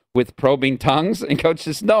says, with probing tongues? And Coach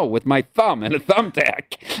says, no, with my thumb and a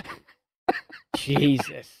thumbtack.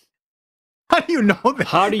 Jesus. How do you know that?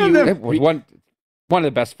 How do you... It was one of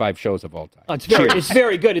the best 5 shows of all time. Oh, it's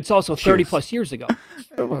very good. It's also 30-plus years ago.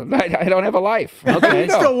 I don't have a life. Okay.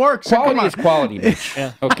 It still works. Quality is quality, Mitch.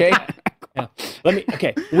 Yeah. Okay? Yeah.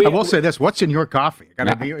 Okay. I will say this. What's in your coffee? I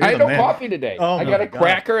had no coffee today. Oh, I got a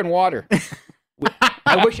cracker and water.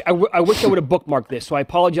 I wish I would have bookmarked this, so I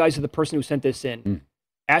apologize to the person who sent this in.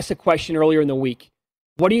 Asked a question earlier in the week.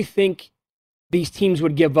 What do you think these teams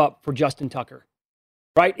would give up for Justin Tucker?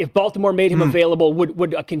 Right? If Baltimore made him available,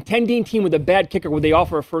 would a contending team with a bad kicker, would they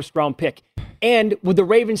offer a first-round pick? And would the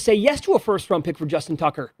Ravens say yes to a first-round pick for Justin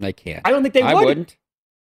Tucker? They can't. I don't think they would.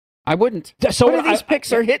 I wouldn't. So one of these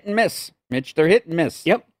picks are hit and miss, Mitch. They're hit and miss.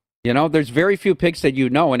 Yep. There's very few picks that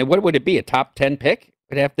and what would it be? A top 10 pick?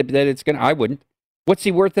 It'd have to be that it's going to, I wouldn't. What's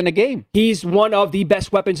he worth in a game? He's one of the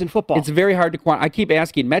best weapons in football. It's very hard to quantify. I keep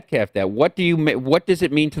asking Metcalf that. What does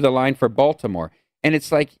it mean to the line for Baltimore? And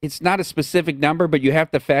it's like, it's not a specific number, but you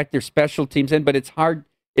have to factor special teams in, but it's hard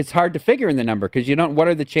to figure in the number because you don't, what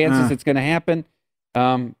are the chances it's going to happen?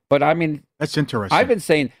 But I mean, that's interesting. I've been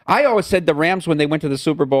saying, I always said the Rams when they went to the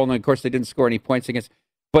Super Bowl, and of course they didn't score any points against,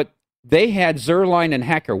 but they had Zerline and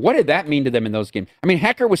Hecker. What did that mean to them in those games? I mean,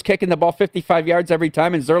 Hecker was kicking the ball 55 yards every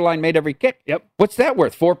time, and Zerline made every kick. Yep. What's that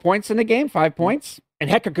worth? 4 points in the game? 5 points? And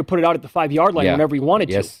Hecker could put it out at the 5-yard line whenever he wanted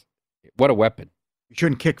to. Yes. What a weapon. You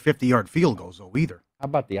shouldn't kick 50-yard field goals, though, either. How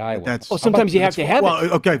about the Iowa? Sometimes you have to have it.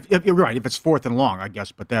 Well, okay, you're right. If it's 4th and long, I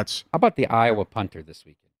guess, but that's. How about the Iowa punter this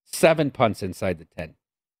weekend? 7 punts inside the 10.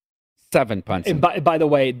 7 punts. And by the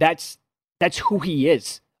way, that's who he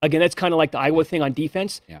is. Again, that's kind of like the Iowa thing on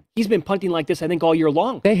defense. Yeah. He's been punting like this, I think, all year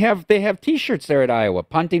long. They have T-shirts there at Iowa.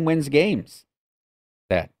 Punting wins games.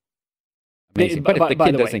 That. Amazing. But if the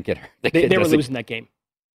kid doesn't get hurt, they were losing that game.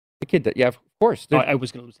 The kid, yeah, of course. I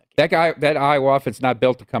was going to lose that game. That Iowa offense not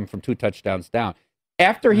built to come from 2 touchdowns down.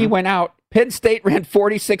 After he went out, Penn State ran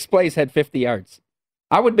 46 plays, had 50 yards.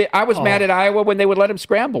 I was mad at Iowa when they would let him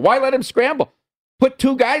scramble. Why let him scramble? Put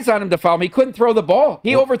 2 guys on him to foul him. He couldn't throw the ball.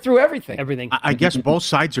 He overthrew everything. I guess both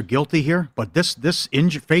sides are guilty here, but this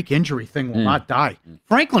fake injury thing will not die.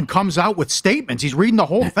 Franklin comes out with statements. He's reading the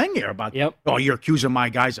whole thing here about, oh, you're accusing my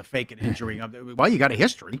guys of faking injury. Well, you got a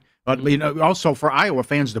history. But also for Iowa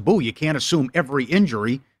fans to boo, you can't assume every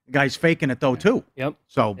injury the guy's faking it, though, too. Yep.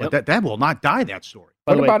 So, but that will not die, that story.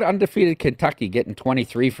 What about undefeated Kentucky getting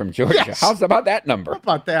 23 from Georgia? Yes. How's about that number? How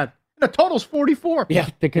about that? The total's 44. Yeah,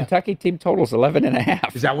 the Kentucky team total's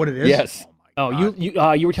 11.5. Is that what it is? Yes.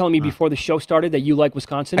 You were telling me before the show started that you like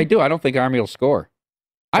Wisconsin? I do. I don't think Army will score.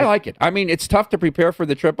 I like it. I mean, it's tough to prepare for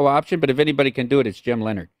the triple option, but if anybody can do it, it's Jim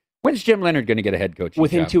Leonard. When's Jim Leonard going to get a head coaching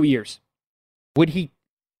Within job? 2 years. Would he?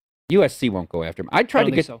 USC won't go after him. I tried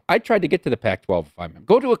to get to the Pac-12 if I'm him.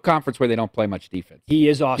 Go to a conference where they don't play much defense. He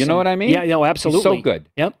is awesome. You know what I mean? Yeah, no, absolutely. He's so good.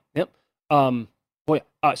 Yep.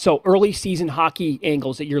 So early season hockey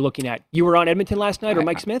angles that you're looking at. You were on Edmonton last night, or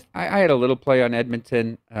Mike Smith? I had a little play on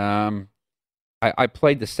Edmonton. I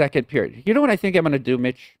played the second period. You know what I think I'm going to do,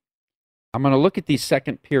 Mitch? I'm going to look at these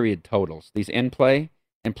second period totals, these in play,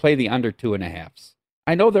 and play the under 2.5s.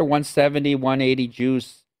 I know they're 170, 180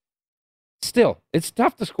 juice. Still, it's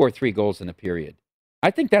tough to score 3 goals in a period. I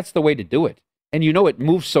think that's the way to do it. And it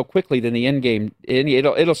moves so quickly than the end game.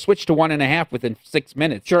 It'll switch to 1.5 within 6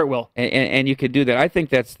 minutes. Sure, it will. And you could do that. I think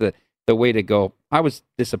that's the way to go. I was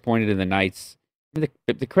disappointed in the Knights. I mean,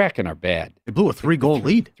 the Kraken are bad. They blew a 3-goal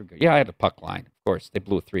lead. Yeah, I had a puck line. Of course, they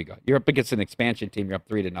blew a 3-goal. You're up against an expansion team. You're up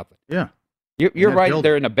 3-0. Yeah. You're right.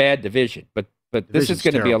 They're in a bad division, but this is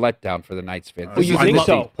going to be a letdown for the Knights fans. You think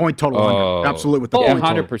so? Point total under. Absolutely with the point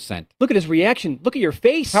 100%. Look at his reaction. Look at your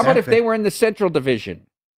face. How about if they were in the Central Division?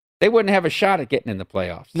 They wouldn't have a shot at getting in the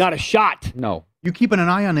playoffs. Not a shot. No. You keeping an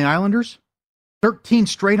eye on the Islanders? 13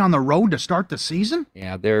 straight on the road to start the season?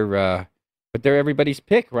 Yeah, they're everybody's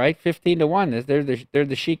pick, right? 15-1. They're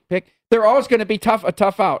the chic pick. They're always going to be a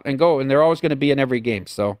tough out and they're always going to be in every game.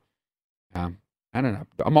 So, I don't know.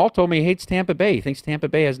 Amal told me he hates Tampa Bay. He thinks Tampa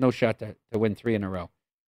Bay has no shot to win 3 in a row.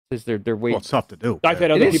 They're waiting. Well, it's tough to do. I've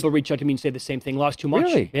had other people reach out to me and say the same thing. Lost too much.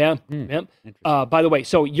 Really? Yeah. By the way,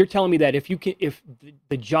 so you're telling me that if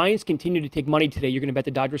the Giants continue to take money today, you're going to bet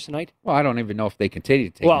the Dodgers tonight? Well, I don't even know if they continue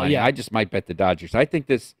to take money. Yeah. I just might bet the Dodgers. I think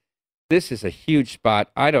this is a huge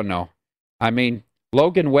spot. I don't know. I mean,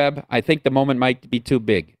 Logan Webb, I think the moment might be too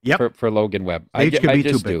big for Logan Webb. Age could be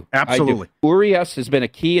too big. Absolutely. Urias has been a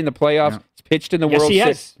key in the playoffs. Yeah. Pitched in the World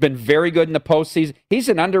Series. Been very good in the postseason. He's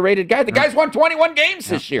an underrated guy. The guy's won 21 games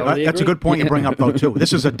this year. That's a good point you bring up, though, too.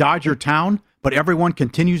 This is a Dodger town, but everyone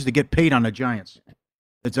continues to get paid on the Giants.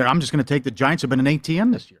 I'm just going to take the Giants have been an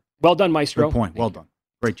ATM this year. Well done, Maestro. Good point. Well done.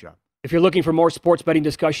 Great job. If you're looking for more sports betting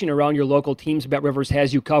discussion around your local teams, BetRivers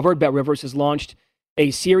has you covered. BetRivers has launched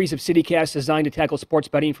a series of CityCasts designed to tackle sports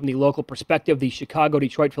betting from the local perspective. The Chicago,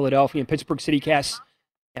 Detroit, Philadelphia, and Pittsburgh CityCasts.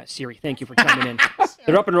 Yeah, Siri, thank you for chiming in.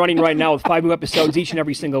 They're up and running right now with 5 new episodes each and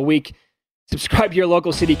every single week. Subscribe to your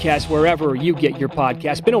local CityCast wherever you get your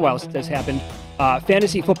podcast. Been a while since this happened.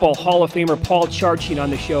 Fantasy Football Hall of Famer Paul Charchian on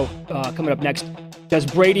the show coming up next. Does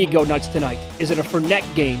Brady go nuts tonight? Is it a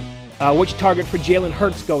Fournette game? Which target for Jalen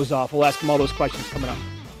Hurts goes off? We'll ask him all those questions coming up.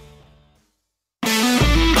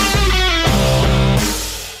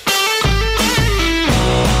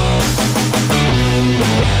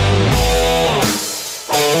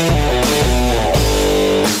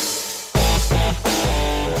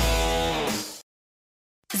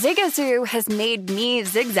 Zigazoo has made me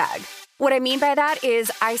zigzag. What I mean by that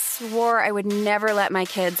is I swore I would never let my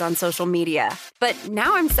kids on social media, but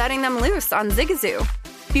now I'm setting them loose on Zigazoo.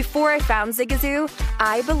 Before I found Zigazoo,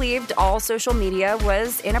 I believed all social media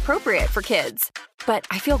was inappropriate for kids. But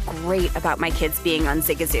I feel great about my kids being on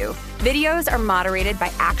Zigazoo. Videos are moderated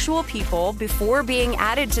by actual people before being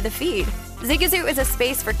added to the feed. Zigazoo is a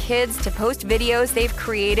space for kids to post videos they've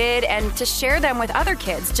created and to share them with other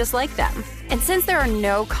kids just like them. And since there are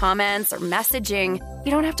no comments or messaging,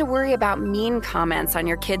 you don't have to worry about mean comments on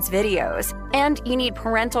your kids' videos. And you need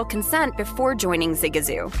parental consent before joining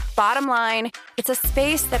Zigazoo. Bottom line, it's a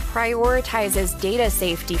space that prioritizes data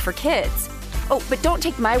safety for kids. Oh, but don't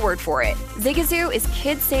take my word for it. Zigazoo is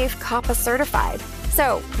kid-safe COPPA certified.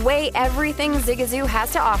 So, weigh everything Zigazoo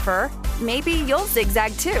has to offer. Maybe you'll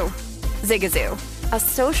zigzag too. Zigazoo, a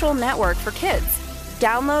social network for kids.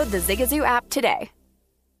 Download the Zigazoo app today.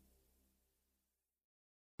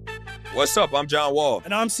 What's up? I'm John Wall.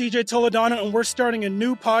 And I'm CJ Toledano, and we're starting a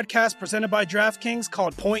new podcast presented by DraftKings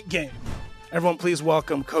called Point Game. Everyone, please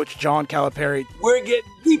welcome Coach John Calipari. We're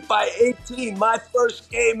getting beat by 18. My first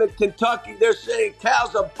game in Kentucky, they're saying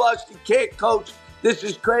Cal's a bust. He can't coach. This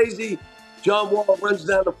is crazy. John Wall runs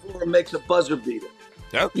down the floor and makes a buzzer beater.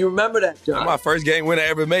 Yep. You remember that, John? That's my first game win I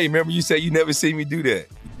ever made. Remember you said you never see me do that.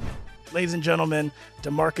 Ladies and gentlemen,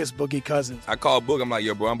 DeMarcus Boogie Cousins. I called Boog. I'm like,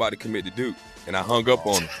 yo, bro, I'm about to commit to Duke. And I hung up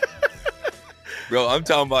on him. Bro, I'm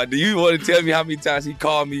talking about, do you want to tell me how many times he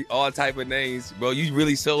called me all type of names? Bro, you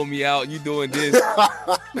really sold me out. You doing this.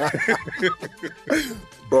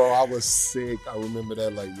 Bro, I was sick. I remember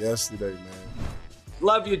that like yesterday, man.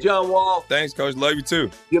 Love you, John Wall. Thanks, Coach. Love you,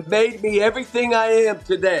 too. You made me everything I am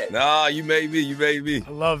today. Nah, you made me. You made me.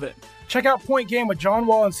 I love it. Check out Point Game with John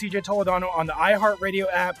Wall and CJ Toledano on the iHeartRadio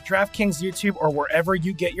app, DraftKings YouTube, or wherever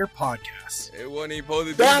you get your podcasts. It wasn't even supposed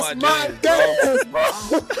to be That's my dance, bro.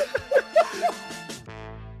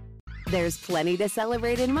 There's plenty to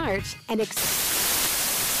celebrate in March and National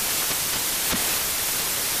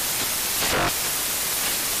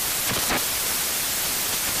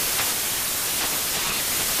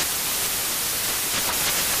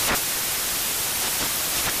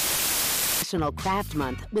Craft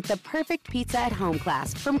Month with the perfect pizza at home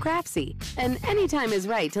class from Craftsy. And anytime is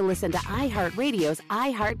right to listen to iHeartRadio's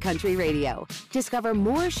iHeart Country Radio. Discover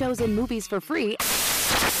more shows and movies for free.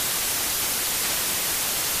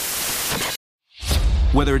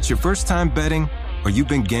 Whether it's your first time betting or you've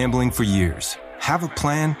been gambling for years, have a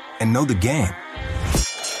plan and know the game.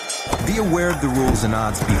 Be aware of the rules and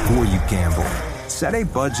odds before you gamble. Set a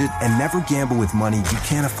budget and never gamble with money you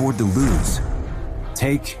can't afford to lose.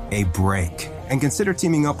 Take a break and consider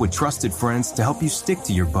teaming up with trusted friends to help you stick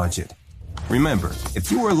to your budget. Remember,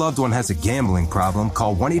 if you or a loved one has a gambling problem,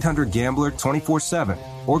 call 1-800-GAMBLER 24/7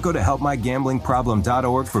 or go to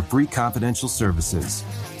helpmygamblingproblem.org for free confidential services.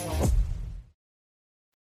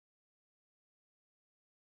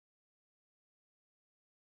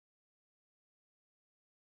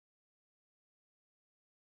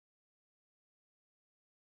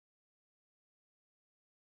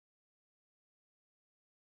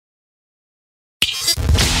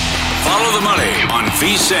 Follow the money on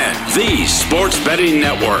VSiN, the Sports Betting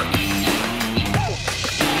Network.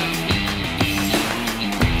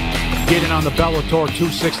 Get in on the Bellator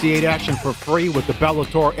 268 action for free with the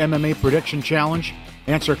Bellator MMA Prediction Challenge.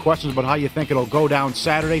 Answer questions about how you think it'll go down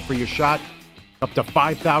Saturday for your shot. Up to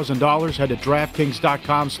 $5,000. Head to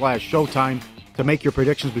DraftKings.com/Showtime to make your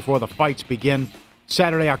predictions before the fights begin.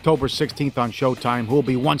 Saturday, October 16th on Showtime. Who will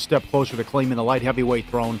be one step closer to claiming the light heavyweight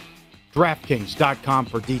throne? DraftKings.com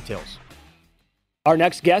for details. Our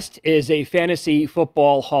next guest is a fantasy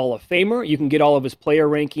football Hall of Famer. You can get all of his player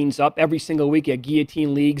rankings up every single week at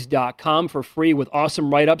guillotineleagues.com for free with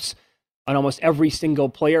awesome write-ups on almost every single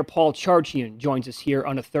player. Paul Charchian joins us here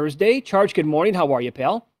on a Thursday. Charge, good morning. How are you,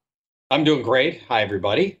 pal? I'm doing great. Hi,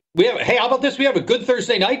 everybody. Hey, how about this? We have a good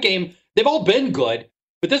Thursday night game. They've all been good,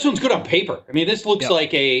 but this one's good on paper. I mean, this looks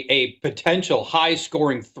like a potential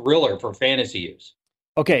high-scoring thriller for fantasy use.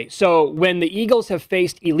 Okay, so when the Eagles have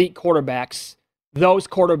faced elite quarterbacks, those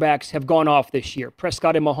quarterbacks have gone off this year.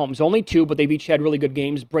 Prescott and Mahomes, only two, but they've each had really good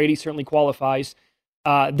games. Brady certainly qualifies.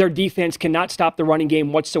 Their defense cannot stop the running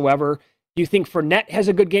game whatsoever. Do you think Fournette has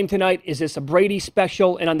a good game tonight? Is this a Brady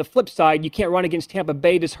special? And on the flip side, you can't run against Tampa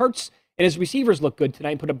Bay. Does Hurts and his receivers look good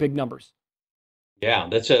tonight and put up big numbers? Yeah,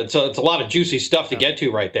 it's a lot of juicy stuff to get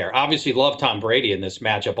to right there. Obviously love Tom Brady in this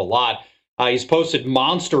matchup a lot. He's posted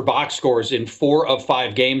monster box scores in 4 of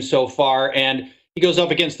 5 games so far, and he goes up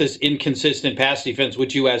against this inconsistent pass defense,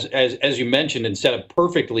 which you, as you mentioned and set up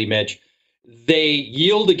perfectly, Mitch. They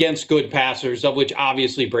yield against good passers, of which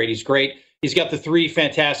obviously Brady's great. He's got the 3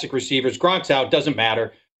 fantastic receivers. Gronk's out, doesn't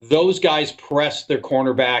matter. Those guys press their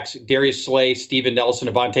cornerbacks. Darius Slay, Steven Nelson,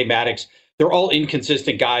 Avonte Maddox. They're all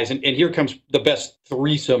inconsistent guys, and here comes the best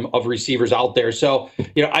threesome of receivers out there. So,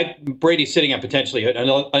 Brady's sitting on potentially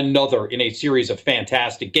another in a series of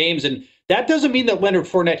fantastic games, and that doesn't mean that Leonard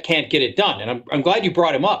Fournette can't get it done. And I'm glad you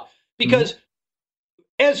brought him up because,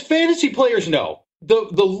 as fantasy players know,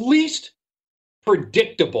 the least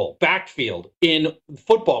predictable backfield in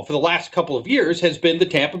football for the last couple of years has been the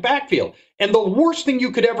Tampa backfield. And the worst thing you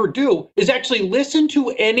could ever do is actually listen to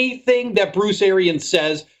anything that Bruce Arians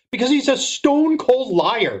says, because he's a stone cold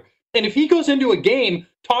liar And if he goes into a game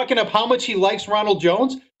talking up how much he likes Ronald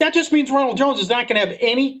Jones, that just means Ronald Jones is not going to have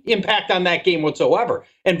any impact on that game whatsoever,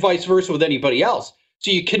 and vice versa with anybody else.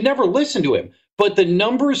 So you can never listen to him. But the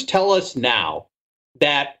numbers tell us now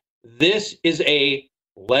that this is a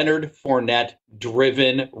Leonard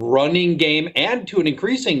Fournette-driven running game, and to an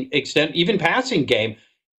increasing extent, even passing game.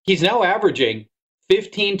 He's now averaging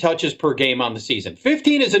 15 touches per game on the season.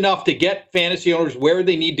 15 is enough to get fantasy owners where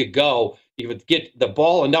they need to go. He would get the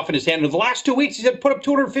ball enough in his hand. In the last 2 weeks, he's had put up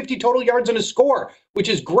 250 total yards on his score, which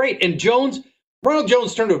is great. And Ronald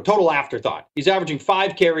Jones turned to a total afterthought. He's averaging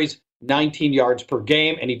 5 carries, 19 yards per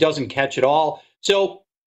game, and he doesn't catch it all. So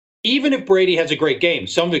even if Brady has a great game,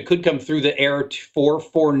 some of it could come through the air for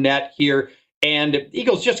Fournette here. And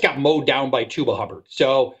Eagles just got mowed down by Chuba Hubbard.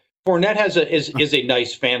 So Fournette is a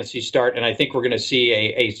nice fantasy start, and I think we're going to see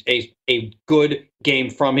a good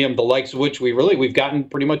game from him, the likes of which we've gotten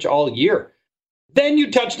pretty much all year. Then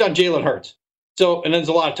you touched on Jalen Hurts. And there's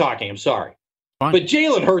a lot of talking. I'm sorry. Fine. But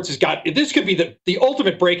Jalen Hurts this could be the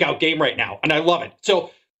ultimate breakout game right now, and I love it.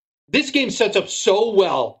 So this game sets up so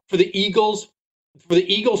well for the Eagles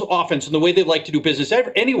offense and the way they like to do business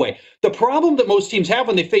anyway. The problem that most teams have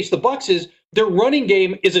when they face the Bucs is their running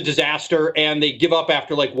game is a disaster, and they give up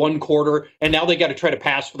after like one quarter, and now they got to try to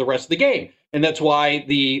pass for the rest of the game. And that's why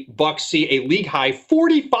the Bucs see a league high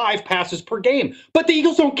 45 passes per game. But the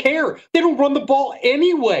Eagles don't care. They don't run the ball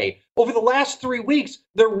anyway. Over the last 3 weeks,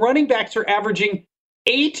 their running backs are averaging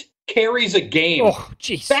 8 carries a game. Oh,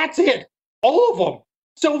 jeez. That's it. All of them.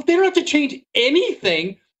 So they don't have to change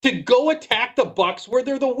anything to go attack the Bucs where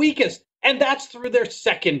they're the weakest, and that's through their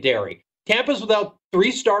secondary. Tampa's without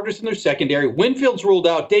 3 starters in their secondary. Winfield's ruled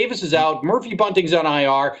out. Davis is out. Murphy Bunting's on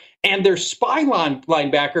IR. And their spy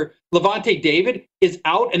linebacker, Levante David, is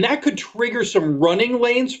out. And that could trigger some running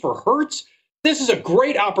lanes for Hurts. This is a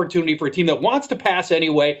great opportunity for a team that wants to pass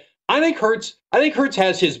anyway. I think Hurts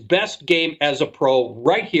has his best game as a pro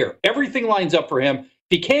right here. Everything lines up for him. If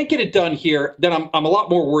he can't get it done here, then I'm a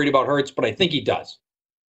lot more worried about Hurts, but I think he does.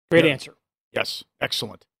 Great answer. Yes,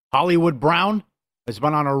 excellent. Hollywood Brown has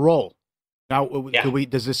been on a roll. Now,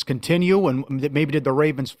 does this continue? And maybe did the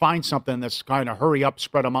Ravens find something that's kind of hurry up,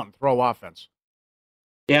 spread them out, and throw offense?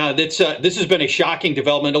 Yeah, this has been a shocking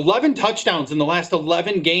development. 11 touchdowns in the last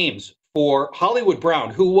 11 games for Hollywood Brown,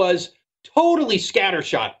 who was totally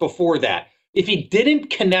scattershot before that. If he didn't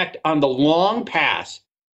connect on the long pass,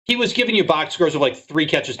 he was giving you box scores of like 3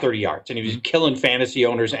 catches, 30 yards, and he was killing fantasy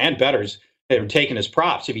owners and bettors. They were taking his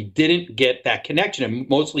props if he didn't get that connection, and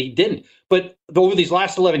mostly he didn't. But over these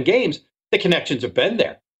last 11 games, the connections have been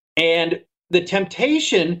there. And the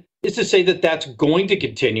temptation is to say that that's going to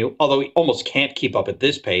continue, although he almost can't keep up at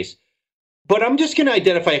this pace. But I'm just going to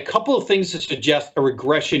identify a couple of things that suggest a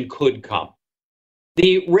regression could come.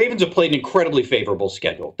 The Ravens have played an incredibly favorable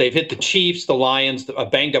schedule. They've hit the Chiefs, the Lions, a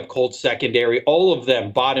banged-up Colts secondary, all of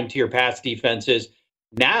them bottom-tier pass defenses.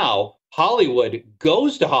 Now, Hollywood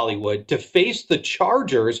goes to Hollywood to face the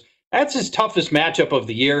Chargers. That's his toughest matchup of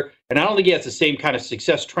the year, and I don't think he has the same kind of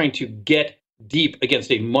success trying to get deep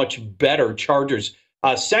against a much better Chargers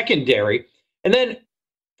secondary. And then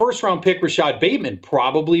first-round pick Rashad Bateman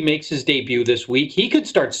probably makes his debut this week. He could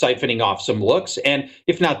start siphoning off some looks, and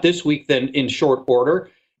if not this week, then in short order.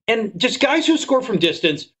 And just guys who score from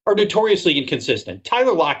distance are notoriously inconsistent.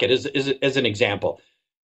 Tyler Lockett is an example.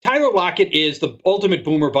 Tyler Lockett is the ultimate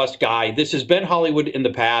boomer bust guy. This has been Hollywood in the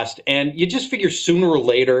past, and you just figure sooner or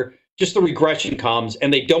later, just the regression comes,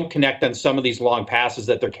 and they don't connect on some of these long passes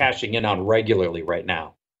that they're cashing in on regularly right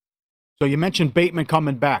now. So you mentioned Bateman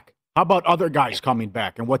coming back. How about other guys coming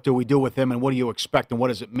back, and what do we do with him, and what do you expect, and what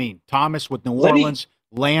does it mean? Thomas with New Orleans,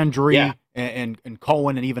 Landry, and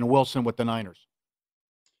Cohen, and even Wilson with the Niners.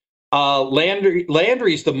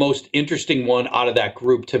 Landry's the most interesting one out of that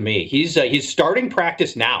group to me. He's starting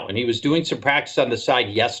practice now, and he was doing some practice on the side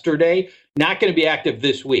yesterday. Not going to be active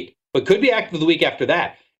this week, but could be active the week after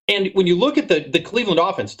that. And when you look at the Cleveland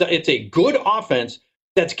offense, it's a good offense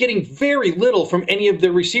that's getting very little from any of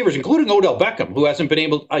the receivers, including Odell Beckham, who hasn't been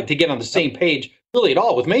able to get on the same page really at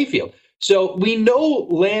all with Mayfield. So we know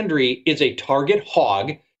Landry is a target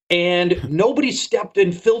hog, and nobody stepped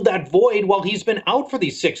and filled that void while he's been out for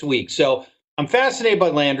these 6 weeks. So I'm fascinated by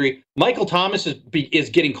Landry. Michael Thomas is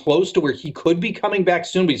getting close to where he could be coming back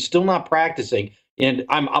soon, but he's still not practicing. And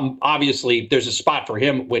I'm obviously there's a spot for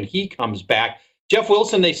him when he comes back. Jeff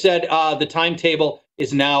Wilson, they said the timetable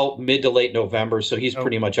is now mid to late November, so he's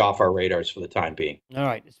pretty much off our radars for the time being. All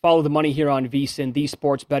right, let's follow the money here on VSiN, the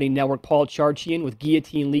Sports Betting Network. Paul Charchian with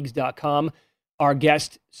GuillotineLeagues.com, our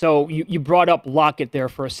guest. So you brought up Lockett there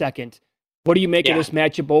for a second. What do you make of this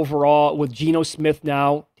matchup overall with Geno Smith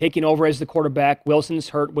now taking over as the quarterback? Wilson's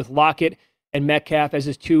hurt with Lockett and Metcalf as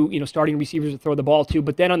his two, starting receivers to throw the ball to.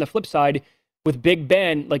 But then on the flip side, with Big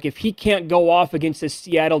Ben, like if he can't go off against the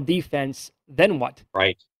Seattle defense, then what?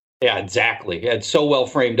 Right. Yeah, exactly. Yeah, it's so well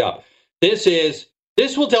framed up. This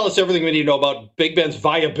will tell us everything we need to know about Big Ben's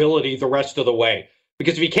viability the rest of the way.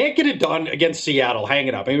 Because if he can't get it done against Seattle, hang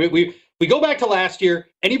it up. I mean, we go back to last year.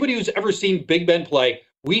 Anybody who's ever seen Big Ben play,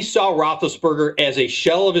 we saw Roethlisberger as a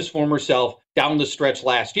shell of his former self down the stretch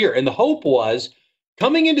last year. And the hope was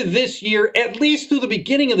coming into this year, at least through the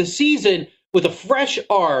beginning of the season, with a fresh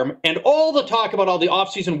arm and all the talk about all the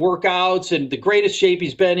offseason workouts and the greatest shape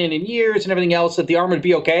he's been in years and everything else, that the arm would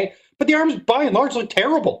be okay. But the arms, by and large, look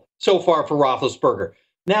terrible so far for Roethlisberger.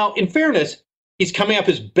 Now, in fairness, he's coming up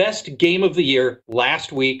his best game of the year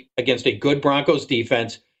last week against a good Broncos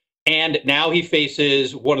defense. And now he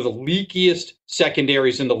faces one of the leakiest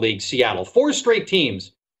secondaries in the league, Seattle. 4 straight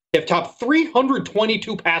teams have topped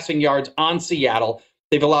 322 passing yards on Seattle.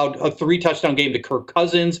 They've allowed a 3-touchdown game to Kirk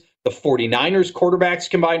Cousins. The 49ers quarterbacks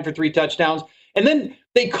combined for 3 touchdowns. And then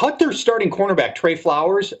they cut their starting cornerback, Trey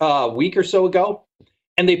Flowers, a week or so ago,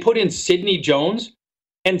 and they put in Sidney Jones.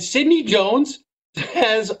 And Sidney Jones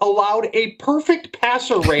has allowed a perfect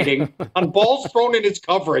passer rating on balls thrown in his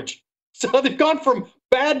coverage. So they've gone from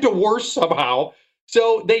bad to worse somehow.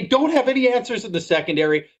 So they don't have any answers in the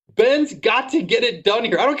secondary. Ben's got to get it done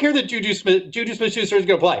here. I don't care that Juju Smith-Schuster is going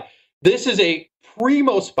to play. This is a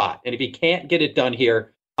primo spot. And if he can't get it done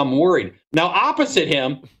here, I'm worried. Now, opposite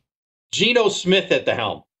him, Geno Smith at the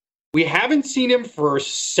helm. We haven't seen him for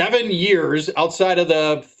 7 years outside of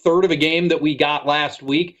the third of a game that we got last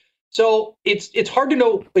week. So it's hard to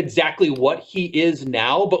know exactly what he is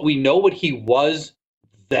now, but we know what he was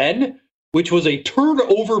then, which was a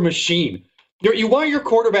turnover machine. You want your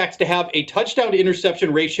quarterbacks to have a touchdown to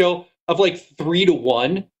interception ratio of like 3 to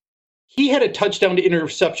 1. He had a touchdown to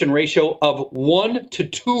interception ratio of 1 to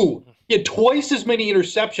 2. He had twice as many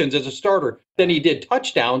interceptions as a starter than he did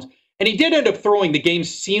touchdowns. And he did end up throwing the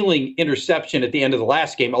game-sealing interception at the end of the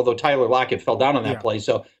last game, although Tyler Lockett fell down on that play.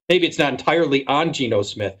 So maybe it's not entirely on Geno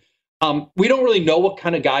Smith. We don't really know what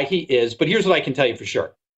kind of guy he is, but here's what I can tell you for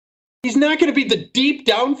sure. He's not going to be the deep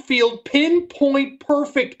downfield, pinpoint,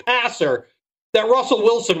 perfect passer that Russell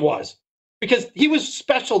Wilson was, because he was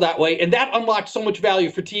special that way, and that unlocked so much value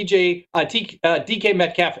for DK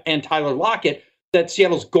Metcalf and Tyler Lockett that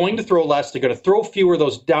Seattle's going to throw less. They're going to throw fewer of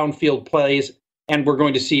those downfield plays, and we're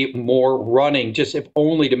going to see more running, just if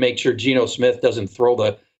only to make sure Geno Smith doesn't throw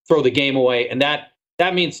the game away. And that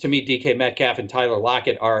means to me, DK Metcalf and Tyler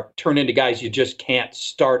Lockett turn into guys you just can't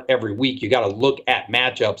start every week. You got to look at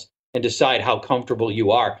matchups and decide how comfortable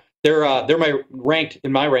you are. They're ranked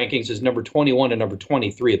in my rankings as number 21 and number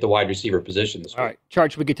 23 at the wide receiver position this week. All right,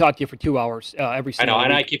 Charge, we could talk to you for 2 hours every single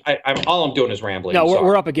week. And I'm all I'm doing is rambling. No,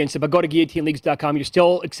 we're up against it, but go to guillotineleagues.com. You're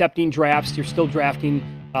still accepting drafts. You're still drafting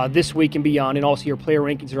this week and beyond, and also your player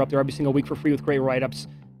rankings are up there every single week for free with great write-ups.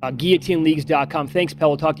 Guillotineleagues.com. Thanks, Pell.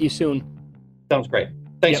 We'll talk to you soon. Sounds great.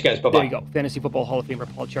 Thanks, guys. Bye-bye. There you go. Fantasy Football Hall of Famer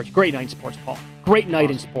Paul Charge. Great night in sports, Paul. Great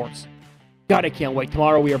night in sports. God, I can't wait.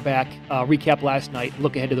 Tomorrow we are back. Recap last night.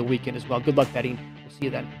 Look ahead to the weekend as well. Good luck betting. We'll see you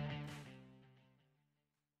then.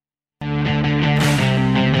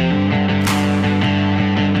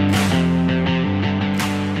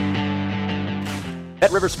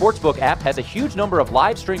 BetRivers Sportsbook app has a huge number of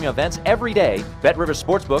live streaming events every day. BetRivers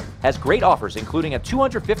Sportsbook has great offers, including a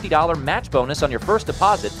 $250 match bonus on your first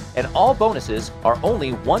deposit, and all bonuses are only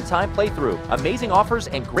one-time playthrough. Amazing offers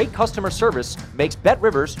and great customer service makes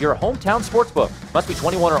BetRivers your hometown sportsbook. Must be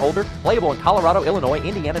 21 or older. Playable in Colorado, Illinois,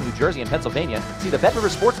 Indiana, New Jersey, and Pennsylvania. See the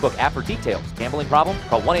BetRivers Sportsbook app for details. Gambling problem?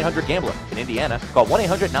 Call 1-800-GAMBLER. In Indiana, call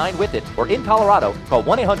 1-800-9-WITH-IT. Or in Colorado, call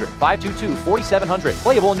 1-800-522-4700.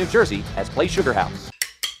 Playable in New Jersey as Play Sugar House.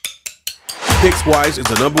 PicksWise is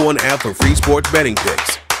the #1 app for free sports betting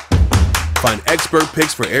picks. Find expert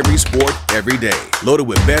picks for every sport, every day. Loaded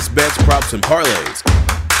with best bets, props, and parlays.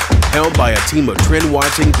 Held by a team of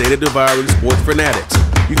trend-watching, data-devouring sports fanatics.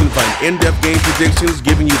 You can find in-depth game predictions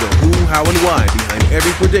giving you the who, how, and why behind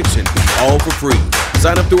every prediction, all for free.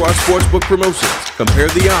 Sign up through our sportsbook promotions, compare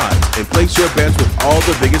the odds, and place your bets with all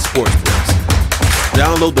the biggest sports books.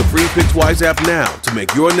 Download the free PicksWise app now to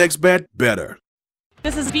make your next bet better.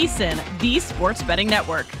 This is VSiN, the sports betting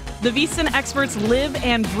network. The VSiN experts live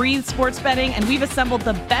and breathe sports betting, and we've assembled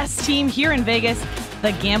the best team here in Vegas,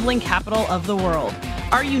 the gambling capital of the world.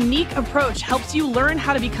 Our unique approach helps you learn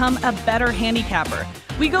how to become a better handicapper.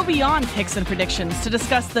 We go beyond picks and predictions to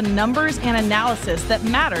discuss the numbers and analysis that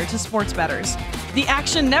matter to sports bettors. The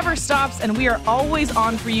action never stops, and we are always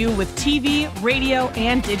on for you with TV, radio,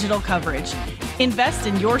 and digital coverage. Invest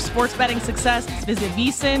in your sports betting success. Visit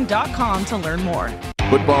vsin.com to learn more.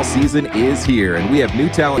 Football season is here, and we have new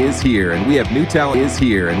talent is here, and we have new talent is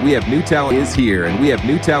here, and we have new talent is here, and we have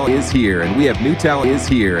new talent is here, and we have new talent is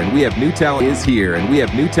here, and we have new talent is here, and we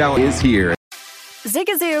have new talent is here.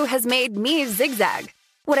 Zigazoo has made me zigzag.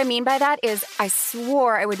 What I mean by that is I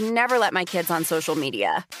swore I would never let my kids on social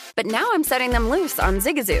media. But now I'm setting them loose on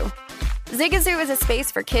Zigazoo. Zigazoo is a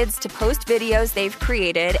space for kids to post videos they've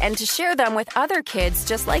created and to share them with other kids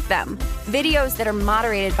just like them. Videos that are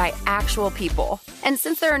moderated by actual people. And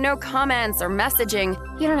since there are no comments or messaging,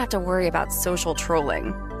 you don't have to worry about social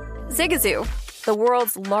trolling. Zigazoo, the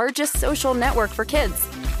world's largest social network for kids.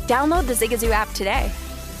 Download the Zigazoo app today.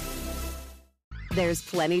 There's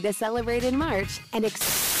plenty to celebrate in March and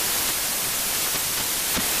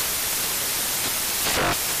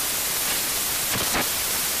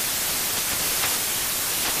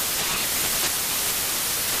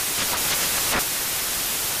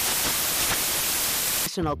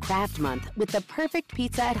National Craft Month with the perfect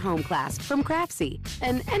pizza at home class from Craftsy.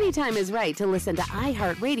 And anytime is right to listen to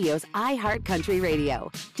iHeartRadio's iHeart Country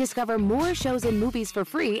Radio. Discover more shows and movies for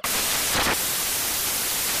free.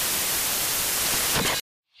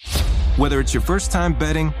 Whether it's your first time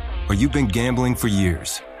betting or you've been gambling for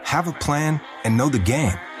years, have a plan and know the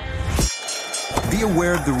game. Be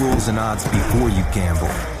aware of the rules and odds before you gamble.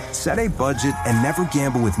 Set a budget and never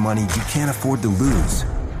gamble with money you can't afford to lose.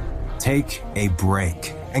 Take a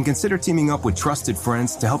break and consider teaming up with trusted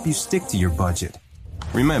friends to help you stick to your budget.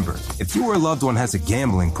 Remember, if you or a loved one has a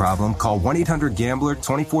gambling problem, call 1-800-GAMBLER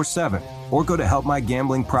 24/7 or go to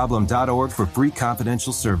helpmygamblingproblem.org for free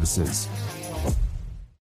confidential services.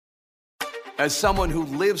 As someone who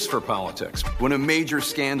lives for politics, when a major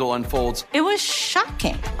scandal unfolds, it was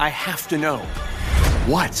shocking. I have to know,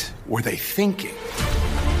 what were they thinking?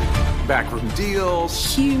 Backroom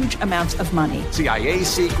deals, huge amounts of money, CIA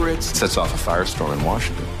secrets, sets off a firestorm in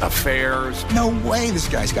Washington, affairs. No way this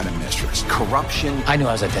guy's got a mistress. Corruption. I knew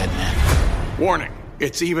I was a dead man. Warning,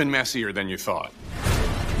 it's even messier than you thought.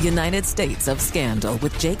 United States of Scandal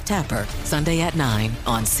with Jake Tapper, Sunday at 9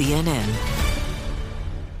 on CNN.